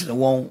yentenetene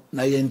won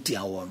na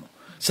yentia won.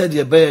 Said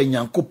ye be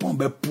Nyankopon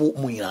be po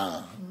mu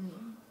ya.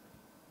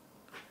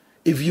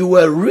 If you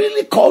were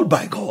really called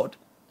by God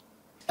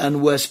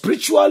and were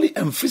spiritually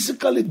and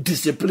physically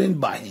disciplined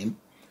by him,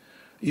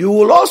 you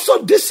will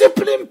also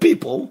discipline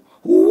people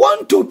who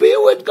want to be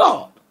with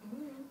God,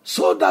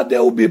 so that they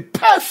will be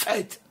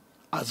perfect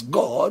as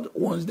God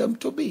wants them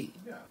to be.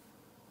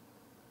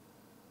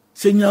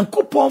 Se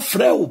Nyankopon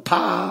frɛ wo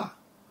pa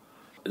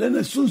lena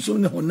sunsum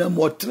ne honam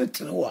wo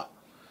tretre wa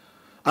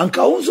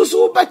anka wo nso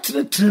so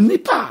betre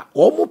nipa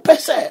wo mo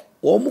pese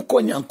wo mo ko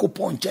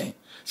Nyankopon chen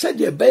se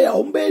de be ya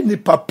wo be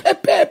nipa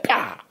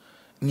pepepe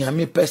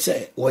nyame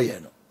pese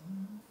woye no.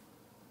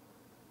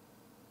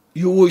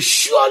 You will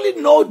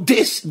surely know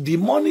this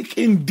demonic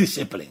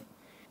indiscipline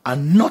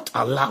and not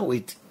allow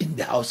it in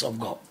the house of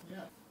God.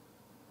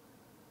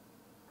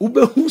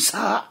 Ubehu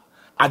sa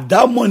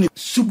adamoni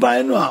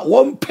suban no a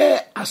wompe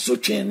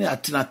asotwe ne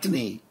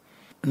atenatene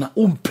na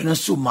umpene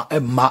so ma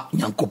emma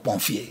nyankopon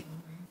fie.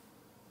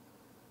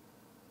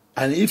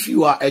 And if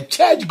you are a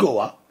church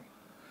goer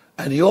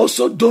and you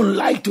also don't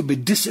like to be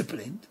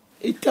disciplined,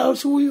 it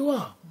tells who you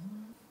are.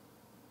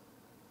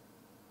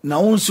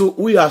 Now also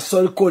we are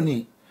sorry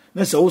koni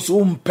na se also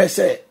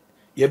umpese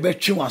ye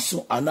betwe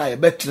waso ana ye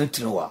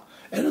betenetene wa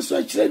eno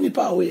so akire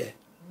nipa we.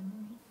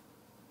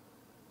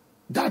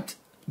 That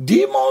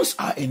demons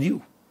are in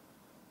you.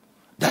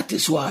 That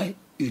is why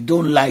you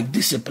don't like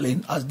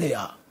discipline as they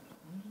are.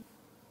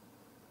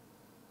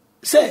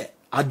 Say,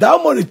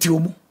 adamoni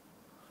tiumu.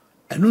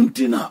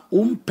 Enuntina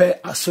umpe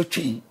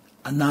asochin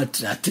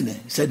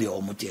anatinatine, said the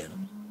omutieno.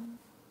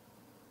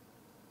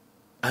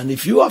 And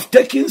if you have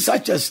taken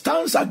such a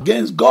stance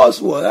against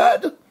God's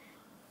word,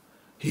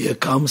 here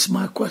comes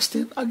my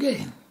question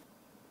again.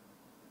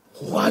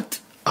 What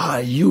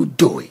are you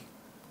doing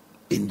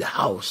in the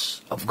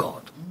house of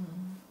God?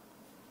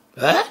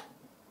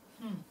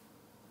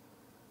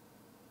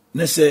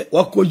 Nese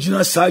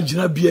wakojina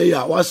sajina biye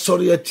ya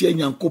wasori etie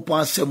nyankopon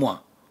asem a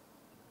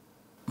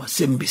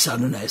masem bisa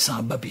no na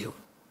esan babio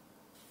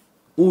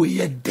o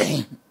ye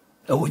den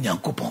e wo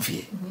nyankopon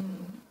fie.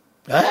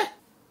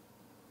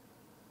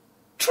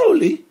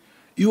 Truly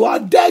you are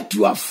there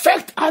to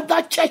affect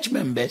other church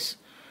members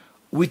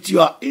with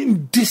your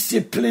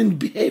indisciplined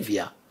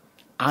behavior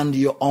and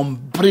your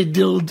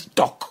unbridled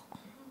talk.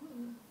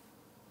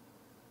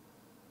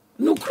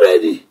 No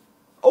credit.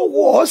 Oh,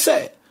 what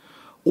say?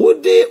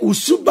 Ode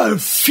usuban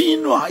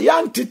fino a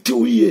yantete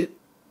uye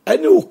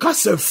ene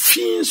ukasa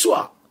fin so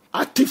a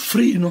ate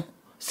free no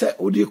say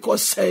ode ko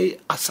say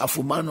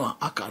asafuma no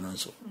aka no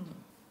so.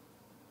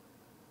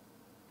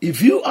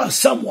 If you are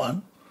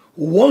someone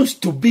who wants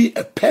to be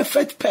a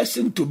perfect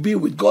person to be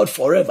with God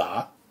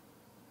forever,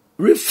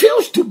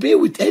 refuse to be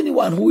with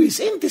anyone who is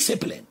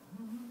indisciplined.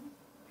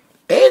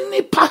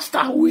 Any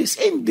pastor who is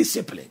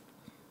indisciplined.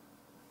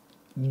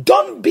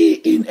 Don't be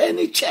in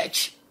any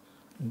church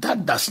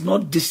that does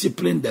not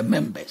discipline the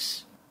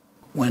members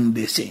when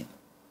they sing.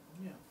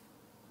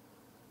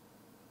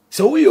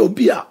 So we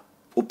obia,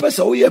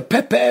 upesa we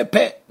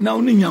pepe na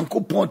uni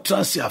nyankopon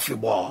transi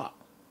afebo.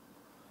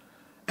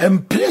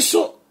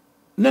 Empreso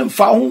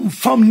nemfa ho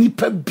mfam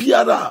nipa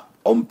biara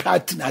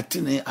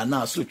ompatinatine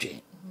ana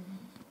asotwe.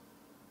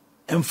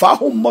 Emfa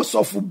ho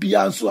mosofu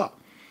bia nso a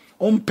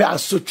ompa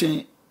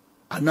asotwe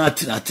ana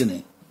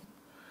atinatine.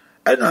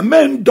 Ena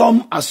men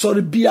dom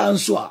asori bia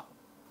nso a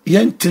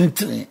yen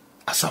tinitine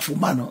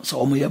asafumano so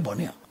omo ye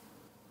bone.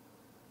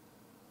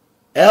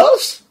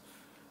 Else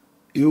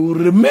you will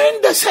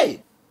remain the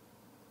same.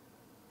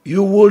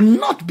 You will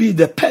not be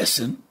the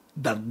person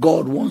that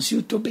God wants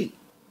you to be.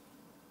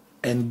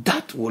 And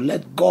that will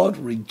let God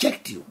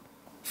reject you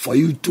for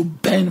you to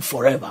burn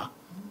forever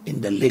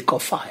in the lake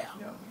of fire.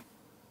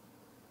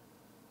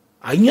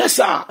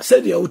 Anyasa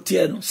said ya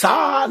utieno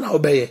sa na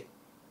obeye.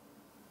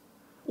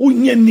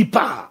 Unye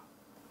nipa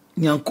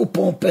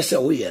nyankopon pese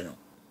oye no.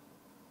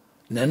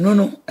 Na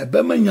no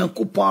ebema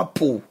nyankopon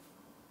apo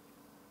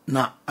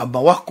na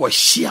abawako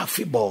hia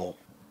fibo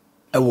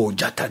ewo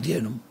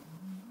jatade no.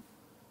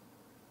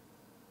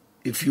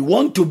 If you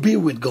want to be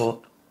with God,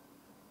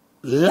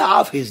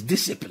 love his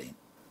discipline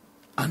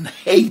and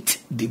hate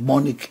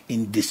demonic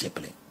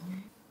indiscipline.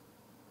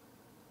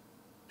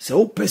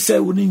 So pese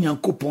uni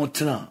nyankopon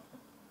tena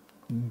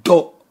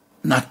do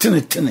na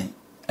tenetene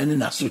ene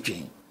na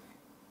soche.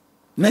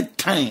 Net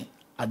time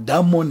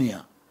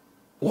adamonia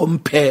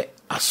wompe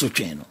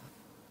asoche no.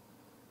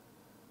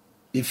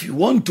 If you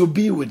want to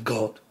be with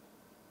God,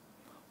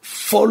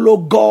 follow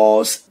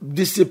God's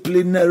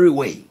disciplinary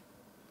way,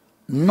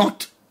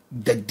 not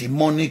the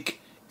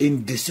demonic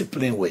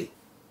indiscipline way.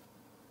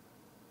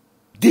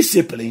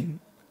 Discipline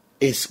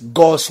is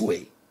God's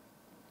way,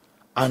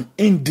 and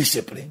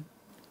indiscipline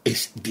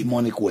is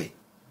demonic way.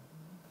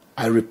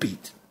 I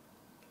repeat.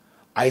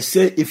 I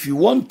say if you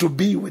want to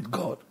be with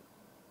God,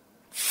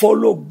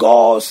 follow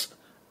God's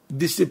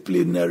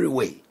disciplinary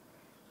way,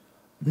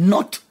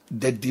 not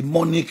the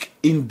demonic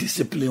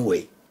indiscipline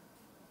way.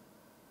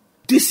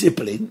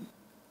 Discipline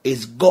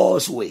is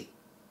God's way,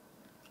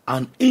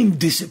 and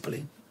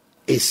indiscipline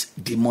is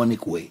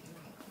demonic way.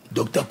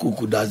 Dr.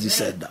 Kuuku Dadzie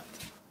said that.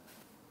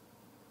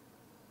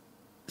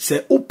 Se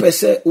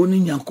upese oni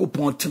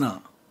nyankopon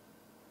tena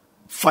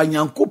fa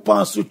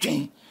nyankopon so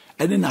twen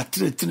ene na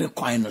tretene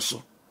kwan no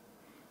so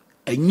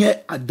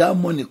enye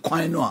adamo ne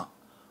kwan no a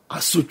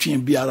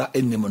asotwen biara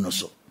enim no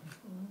so.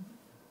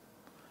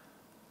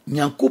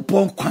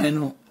 Nyankopon kwan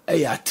no e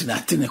ya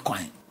tenatene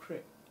kwan.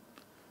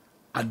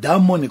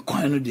 Adamo ne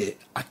kwan no de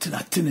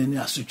atenatene ne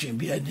asotwen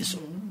biara ni so.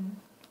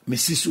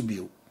 Mesisu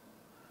bio.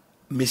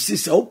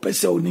 Mesisa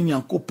upese oni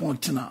nyankopon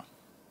tena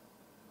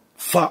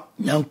fa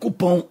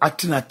nyankopon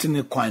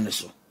atenatene kwan no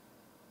so.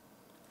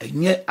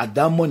 Enye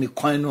adamo ne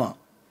kwan no a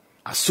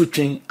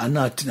asotwen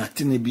ana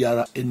atenatene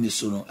biara eni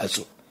so no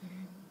eso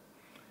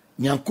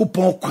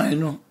Nyankopɔn kwan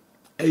no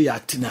eya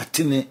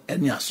atenatene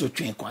eni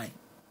asotwen kwan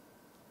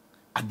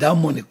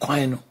Adamo ne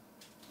kwan no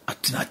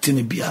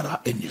atenatene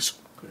biara eni so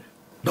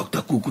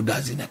Dr. Kuuku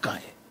Dadzie ne kan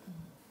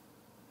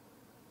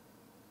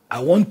I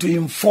want to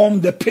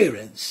inform the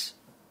parents,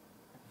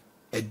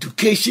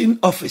 education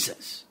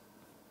officers,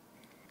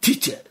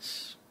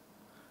 teachers,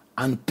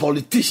 and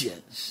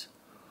politicians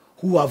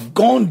who have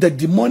gone the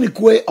demonic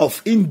way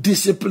of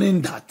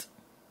indiscipline that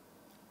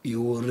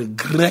you will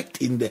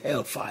regret in the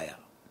hellfire.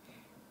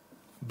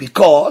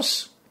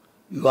 Because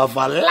you have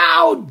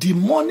allowed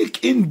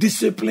demonic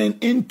indiscipline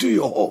into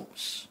your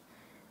homes,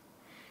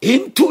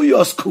 into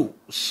your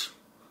schools,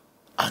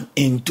 and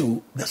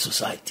into the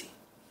society.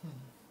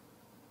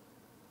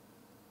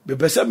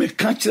 Bebese me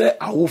kanchre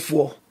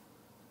awofo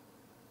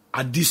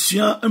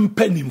adisua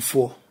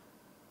mpanimfo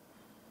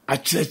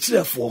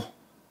akyerɛkyerɛfo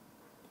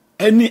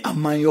ɛne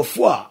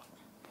amanyɔfo a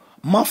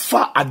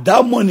mafa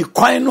adamo ne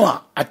kwan no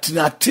a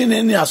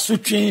atenatene ne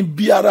asotwen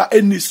biara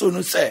ɛni so no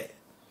sɛ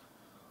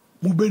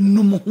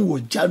mubenum ho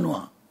wɔ gya no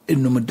a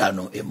enum da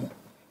no emu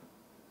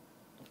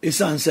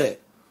esan sɛ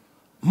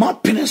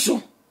mapene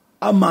so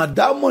ama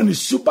adamo ne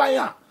suban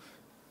a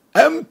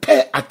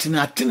ɛmpɛ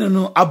atenatene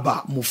no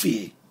aba mo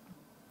fie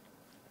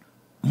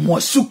mo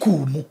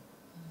suku mu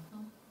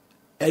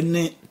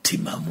ene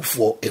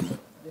timamufo emu.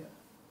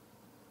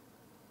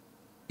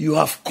 You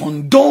have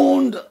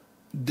condoned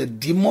the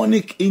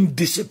demonic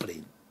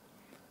indiscipline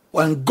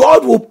when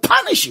God will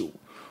punish you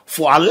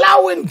for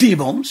allowing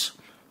demons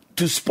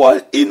to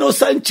spoil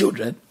innocent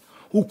children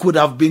who could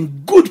have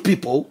been good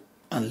people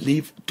and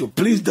live to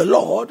please the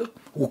Lord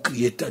who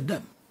created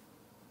them.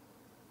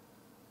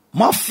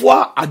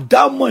 Mafwa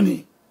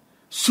adamoni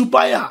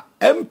subaya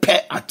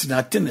empe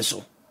atinatene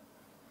so.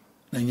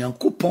 Na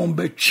Nyankopɔn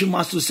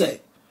betwima so sɛ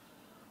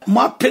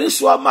ma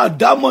penso ama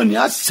damoni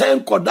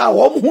asɛn koda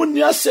wɔm ho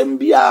ni asɛm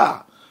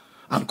bia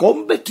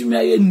ankom betumi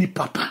aye ni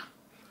papa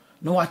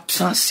na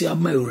watrase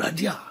ama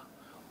Awurade a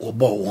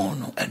ɔbɔ wɔn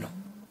no ɛno.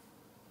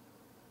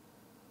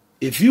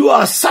 If you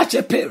are such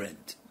a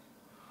parent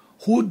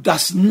who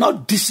does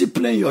not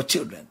discipline your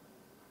children,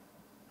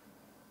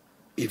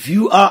 if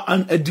you are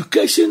an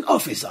education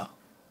officer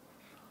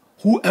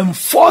who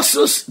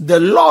enforces the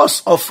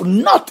laws of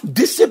not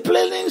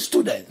disciplining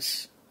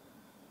students,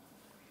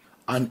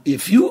 and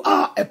if you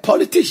are a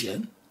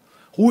politician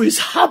who is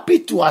happy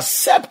to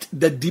accept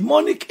the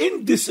demonic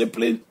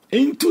indiscipline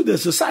into the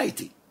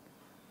society,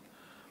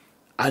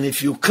 and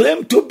if you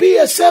claim to be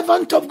a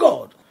servant of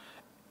God,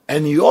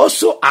 and you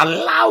also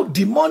allow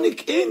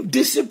demonic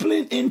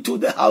indiscipline into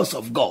the house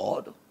of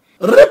God,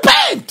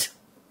 repent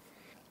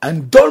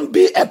and don't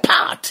be a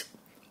part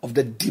of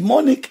the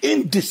demonic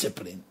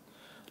indiscipline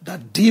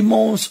that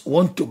demons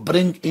want to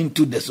bring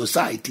into the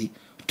society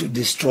to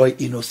destroy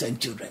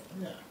innocent children.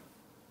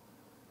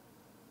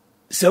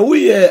 So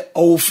we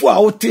ofu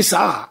a wote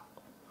saa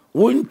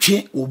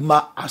wontwe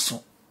uma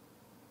aso.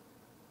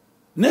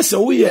 Ne se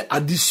we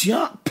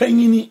adesua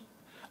panyini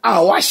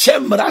a wahye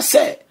mmara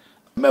se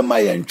mema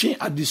yentwe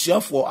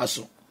adesuafo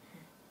aso.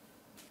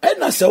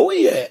 Ena se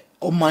we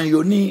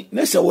omanyoni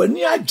ne se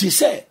wani agye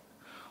se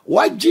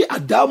waji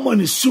adamo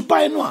ne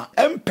supan no a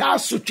empa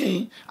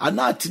asotwen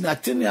ana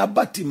atinatene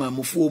abatima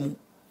mufo mu.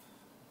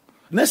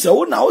 Ne se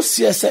wo na wo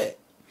sie se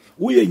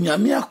wo ye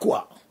nyame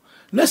akoa.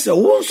 Na se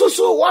won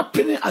so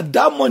wapene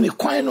adamo ne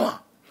kwan no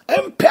a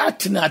empe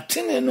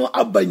atenatene no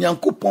aba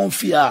Nyankopɔn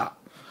fie a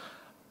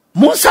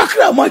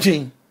monsakra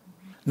magin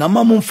na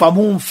mamumfa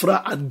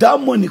mumfra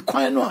adamo ne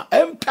kwan no a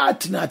empe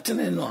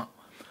atenatene no a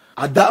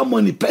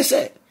adamo ne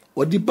pese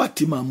odi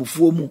batima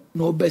mufuo mu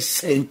na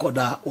obese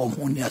nkoda wo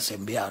ho ne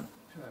asembia no.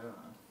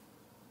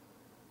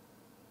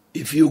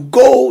 If you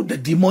go the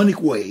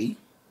demonic way,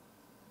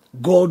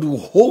 God will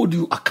hold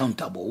you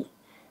accountable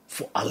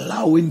for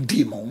allowing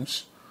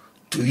demons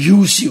to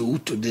use you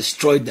to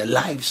destroy the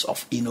lives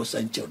of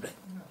innocent children.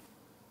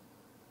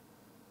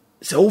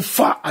 So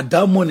far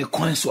adamo ne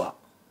kwan so a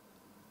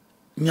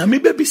nyame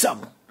bebisa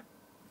mo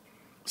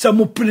se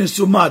mo prince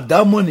ma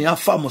adamo ne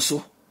afa mo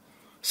so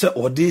se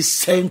odi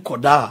sen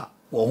koda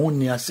wo ho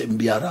ni asem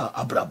biara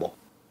abrabo.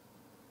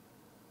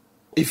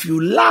 If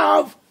you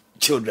love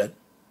children,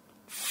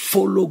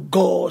 follow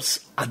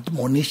God's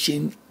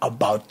admonition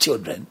about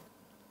children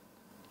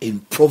in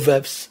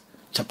Proverbs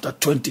chapter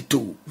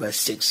 22 verse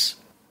 6.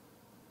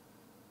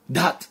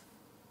 That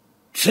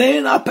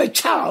train up a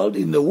child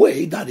in the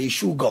way that he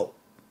should go,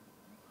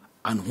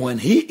 and when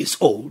he is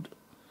old,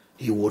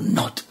 he will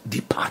not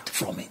depart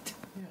from it.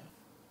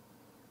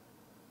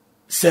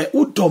 Se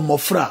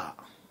utomofra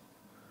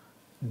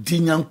di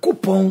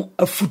Nyankopɔn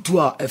afutu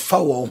a ɛfa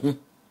wɔn ho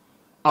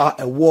a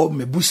ɛwɔ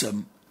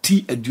mebusam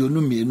ti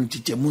aduonu mienu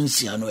chichemu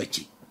nsia no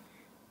akyi.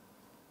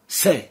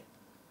 Se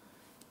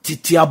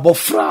titi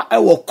abofra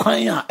ɛwɔ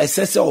kwan a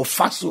ɛsɛ sɛ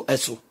ɔfa so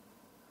ɛso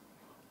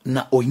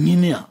na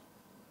onyini a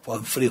for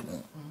free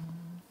home.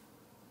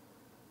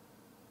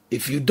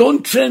 If you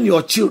don't train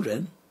your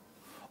children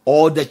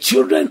or the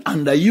children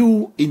under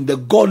you in the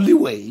godly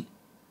way,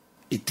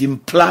 it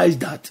implies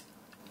that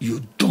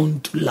you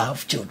don't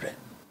love children.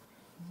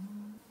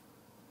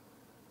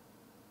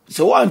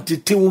 So one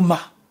titi uma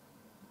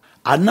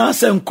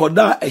anase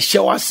nkoda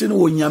ehyewase ne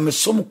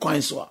wonyamesom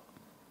kwan so a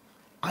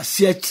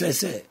ase akire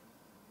se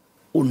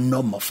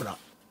unno mofra.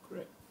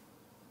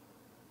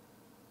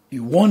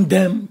 You want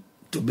them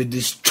to be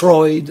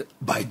destroyed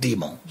by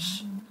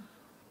demons.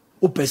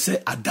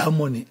 Upese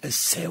adamoni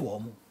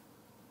esewomu.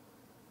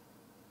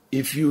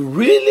 If you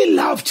really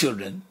love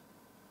children,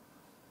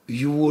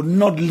 you will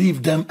not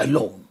leave them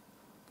alone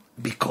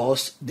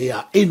because they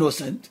are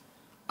innocent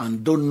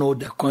and don't know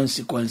the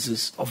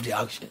consequences of their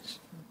actions.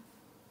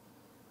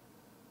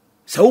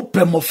 So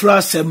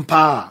pemofra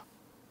sempa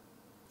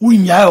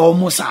unya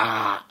omo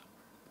sa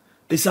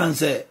esan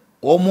se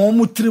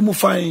omo trimu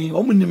fain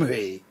omo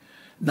nimhwe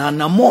na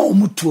namo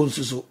omo tuo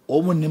nso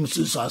omo nim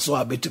nso aso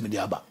abetumi de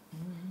aba.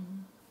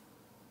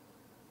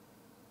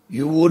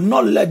 You will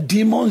not let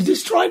demons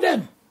destroy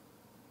them.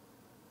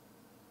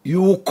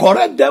 You will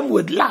correct them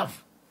with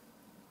love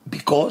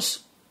because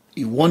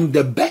you want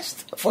the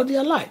best for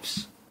their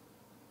lives.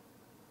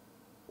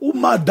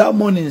 Uma da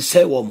morning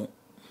say woman,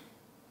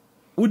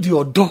 would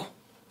your door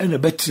and a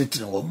better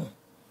woman?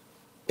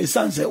 A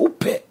son say,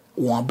 Upe,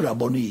 one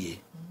braboni.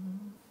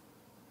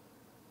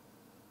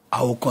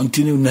 I will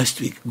continue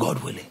next week,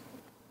 God willing.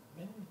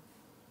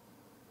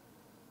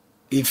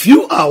 If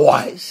you are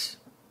wise,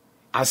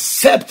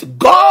 accept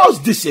God's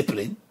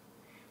discipline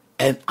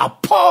and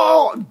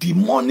abhor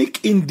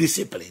demonic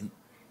indiscipline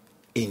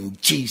in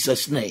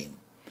Jesus' name.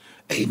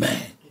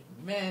 Amen.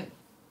 Amen.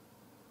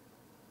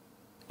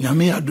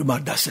 Nyame aduma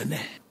dasene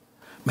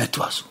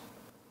metwaso.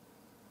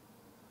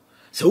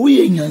 So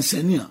we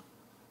nyansani a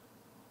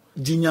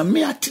di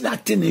nyame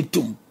atene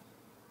tum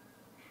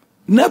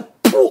na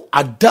pro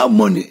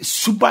adamoni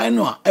suban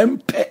no a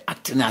empe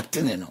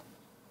atene no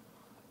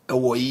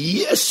ewo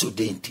Yesu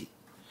denti.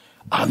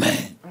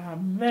 Amen.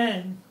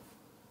 Amen.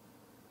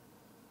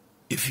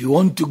 If you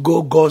want to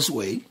go God's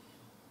way,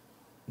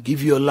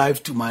 give your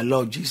life to my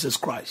Lord Jesus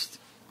Christ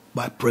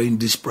by praying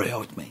this prayer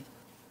with me.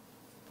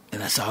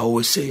 And as I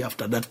always say,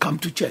 after that, come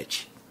to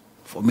church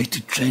for me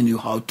to train you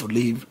how to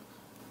live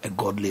a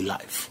godly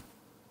life.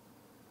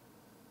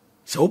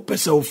 So,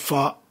 pesa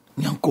fa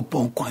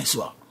nyankopon kwan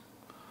so a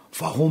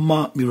fa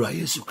homa mira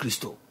Yesu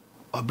Kristo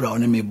abra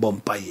one me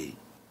bompaye.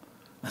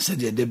 Na se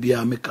de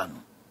bia meka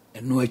no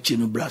eno achi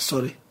no bra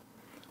sorry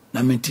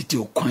na mentiti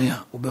okwan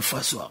a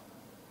obefa so a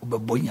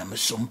obebonya me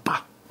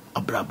sompa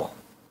abrabo.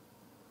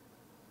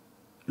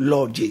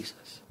 Lord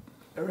Jesus,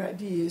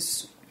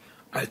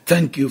 I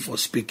thank you for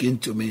speaking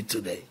to me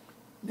today.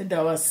 I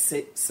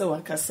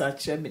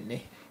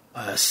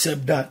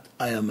accept that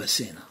I am a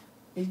sinner.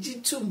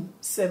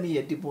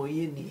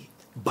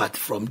 But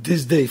from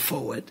this day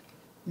forward,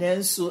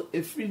 I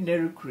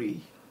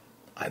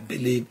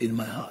believe in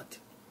my heart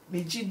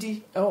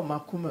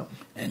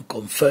and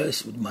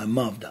confess with my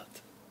mouth that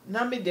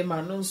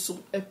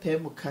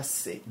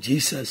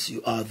Jesus,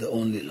 you are the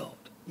only Lord.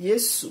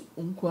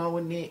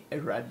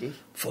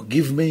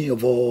 Forgive me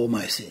of all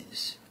my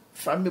sins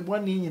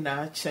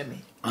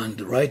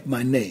and write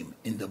my name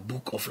in the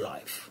book of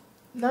life.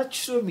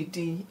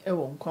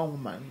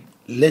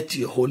 Let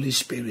your Holy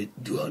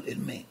Spirit dwell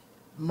in me,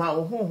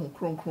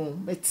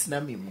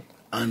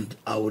 and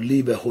I will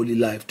live a holy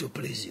life to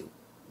please you.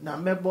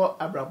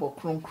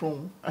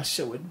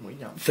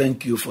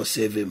 Thank you for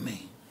saving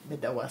me.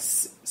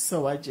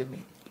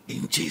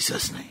 In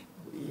Jesus' name.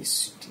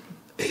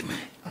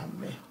 Amen.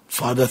 Amen.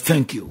 Father,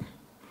 thank you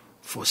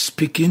for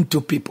speaking to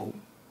people,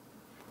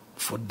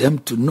 for them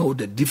to know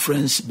the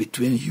difference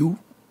between you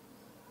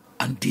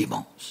and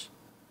demons,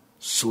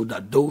 so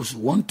that those who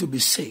want to be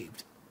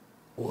saved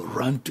will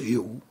run to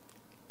you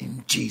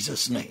in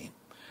Jesus' name.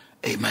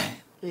 Amen.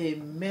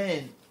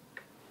 Amen.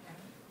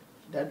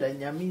 Dada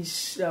nyami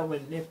shrawe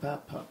ne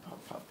papa.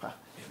 Amen.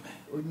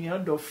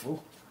 Onyadofo.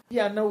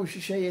 Ya na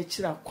wohwehwe ye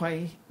kira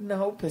kwan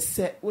na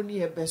opese oni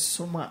ye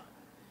besoma.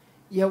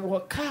 Ye wo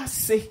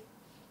Kaase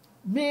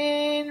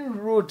main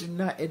road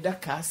na eda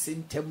Kaase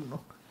ntem no.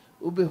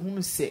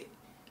 Obehunu se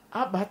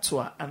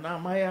abatwa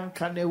anamaya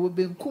nka na ewo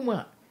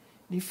benkuma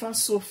nifa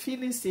so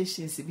filling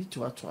stations bi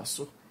to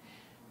so.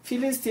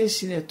 Filling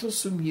station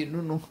etoso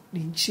mienu no ni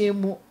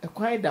nchemu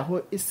ekwan da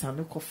ho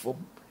esane kofom.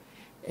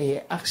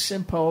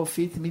 Action Power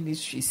Faith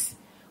Ministries.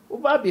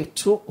 Uba be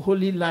to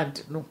Holy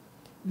Land no.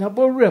 Na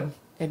borem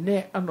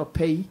ene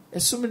anopai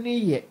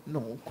esumni ye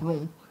no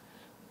krum.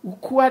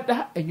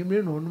 Ukuada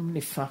enyumre no num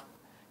nefa.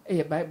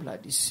 Bible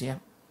adisua.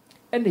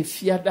 Ene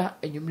fiada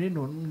enyumre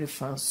no num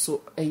nefa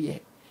so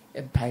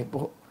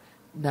empaibo.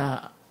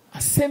 Na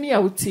asemi a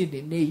wuti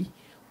ne nei.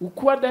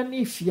 Ukuada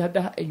ni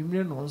fiada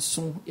enyumre no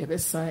nso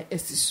yebesan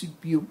esisu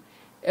bio.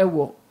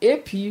 Ewo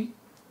AP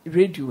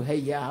Radio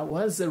heya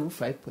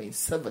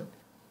 105.7.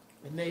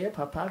 Neye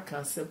papa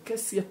Kaase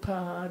kese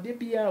pa de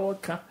bia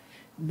woka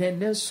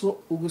nene so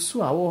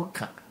ogusu a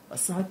woka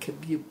asa ka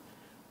biem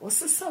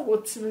wosesa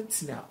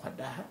wotinetine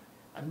akwada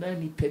ana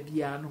ni pa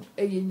bia no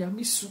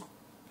nyamisu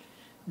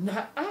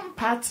na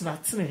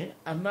partner tene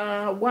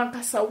ana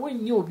wankasa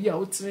wonye obi a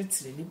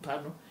wotinetine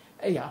nipa no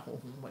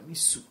ahohomani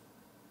su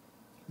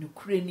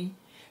nukureni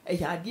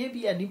ade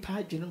bi a nipa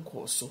adwene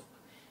nkɔ so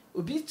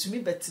obi tumi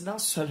betina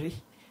sɔre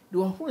de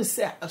ohun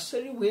sɛ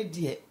asɔre we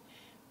die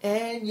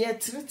ye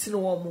tinitini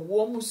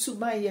wo mu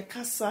suba ye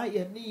kasa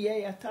ye ni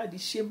ye atade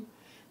hyem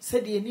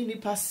sɛ de ni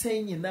nipa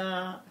sɛn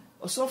nyinaa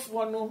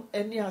ɔsɔfo no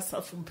ani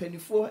asafo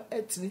mpanifo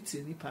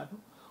etinitini nipa no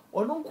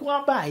ɔno nko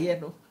aba ye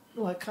no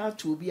na waka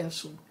to obi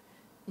asom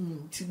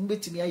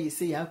timbetimi aye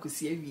sɛ ya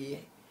akosi awie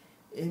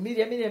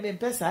me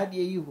pesa ade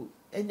yi ho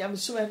enyam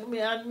so enu me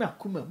anu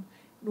akoma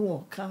mu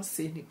no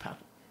Kaase nipa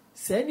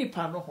sɛ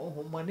nipa no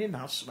honhomone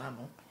na asoma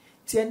no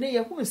tie ne ye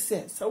hu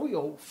sɛ wo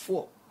yɛ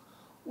ofo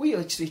wo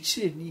yɛ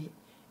kyerɛkyerɛni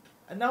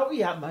na wo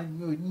yɛ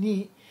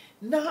amanyoni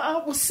na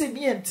wo sɛ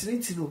bi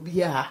entiniti no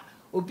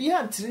obi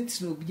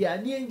antiniti no obi a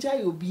ne ngya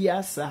yɛ obi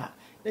asa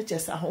na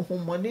kyesa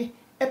honhomone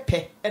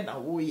ɛpɛ na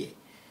wo yɛ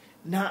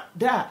na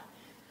da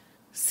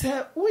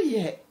sɛ wo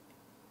yɛ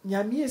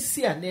nyame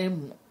si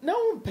anemu na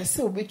wo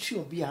mpɛsɛ obetwi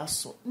obi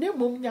aso na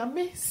mom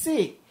nyame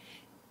se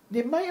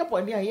de maye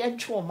bɔne a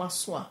yɛntwe o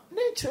maso a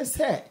na kyerɛ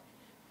sɛ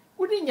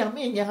woni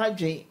nyame nya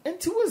hadwen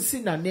enti wo si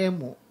na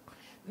nemu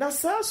na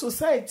saa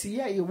society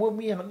ya ye wo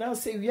mu ya na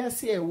sɛ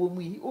wiase ya wo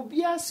mu yi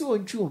obi ase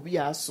ontwi obi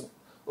aso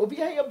obi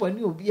ayɛ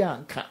bɔne obi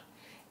anka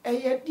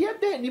ɛyɛ deɛ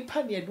bɛ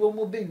nipa ne de wo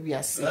mu bɛ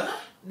wiase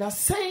na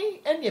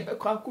sɛn ɛne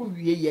bɛkɔ akɔ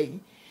wie yɛn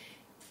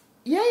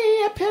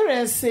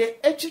parents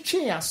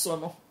etwitwe aso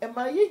no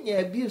ɛma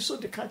yɛnya bi so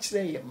de ka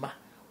kyerɛ yɛ ma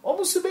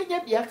ɔmo so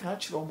bɛnya bia ka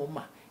kyerɛ ɔmo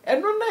ma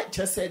ɛno na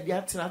kyerɛ sɛ de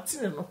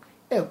atenatene no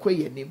ɛkɔ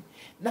yɛnim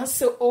na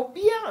sɛ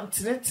obi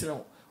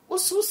antenetene wo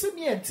so sɛ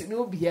mi antene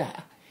obi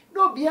a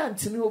na obi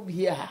antene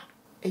obi a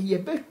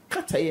ɛyɛ bɛ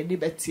kata yɛ ne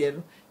bɛteɛ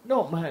no na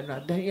ɔma no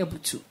adan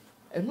abutu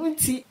ɛno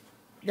nti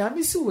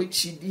nyame si wɔ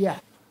kyidi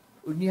a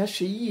oni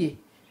ahwɛ yie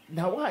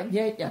na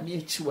wanyɛ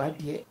nyame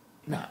akyiwadeɛ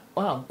na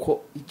wankɔ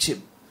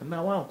ikyem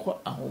na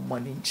wankɔ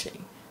ahomɔne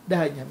nkyɛn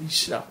da nyame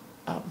hyira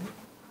amen.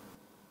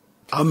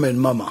 Amen,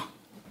 Mama.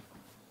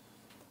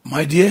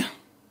 My dear,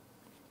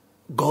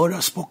 God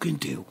has spoken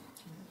to you.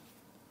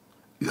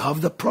 You have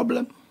the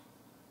problem.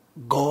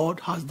 God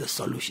has the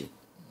solution.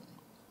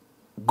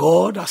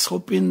 God has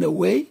opened the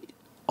way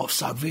of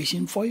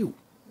salvation for you.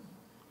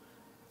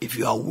 If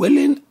you are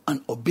willing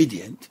and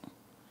obedient,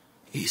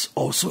 He is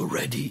also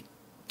ready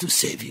to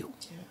save you.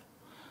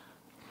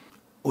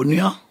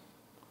 Onia,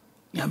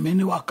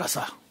 nyameni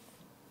wakasa.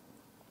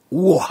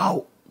 Wo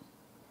how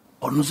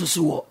ono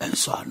so wo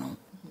enso ano.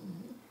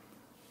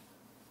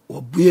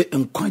 Obue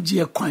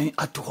Nkwagye Kwan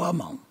ato ho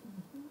ama.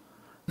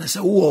 Na se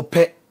wo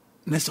pɛ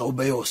na se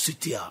obeye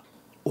osutia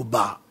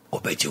oba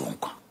obeje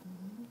wonkwa.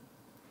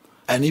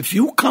 And if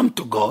you come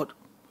to God,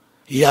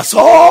 He has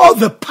all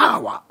the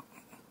power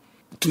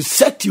to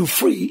set you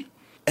free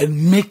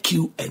and make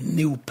you a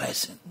new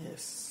person.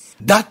 Yes.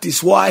 That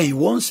is why He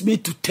wants me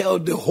to tell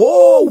the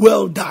whole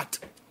world that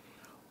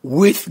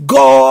with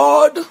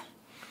God,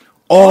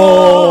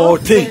 all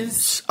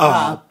things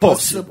are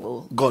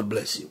possible. God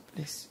bless you.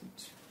 Bless you.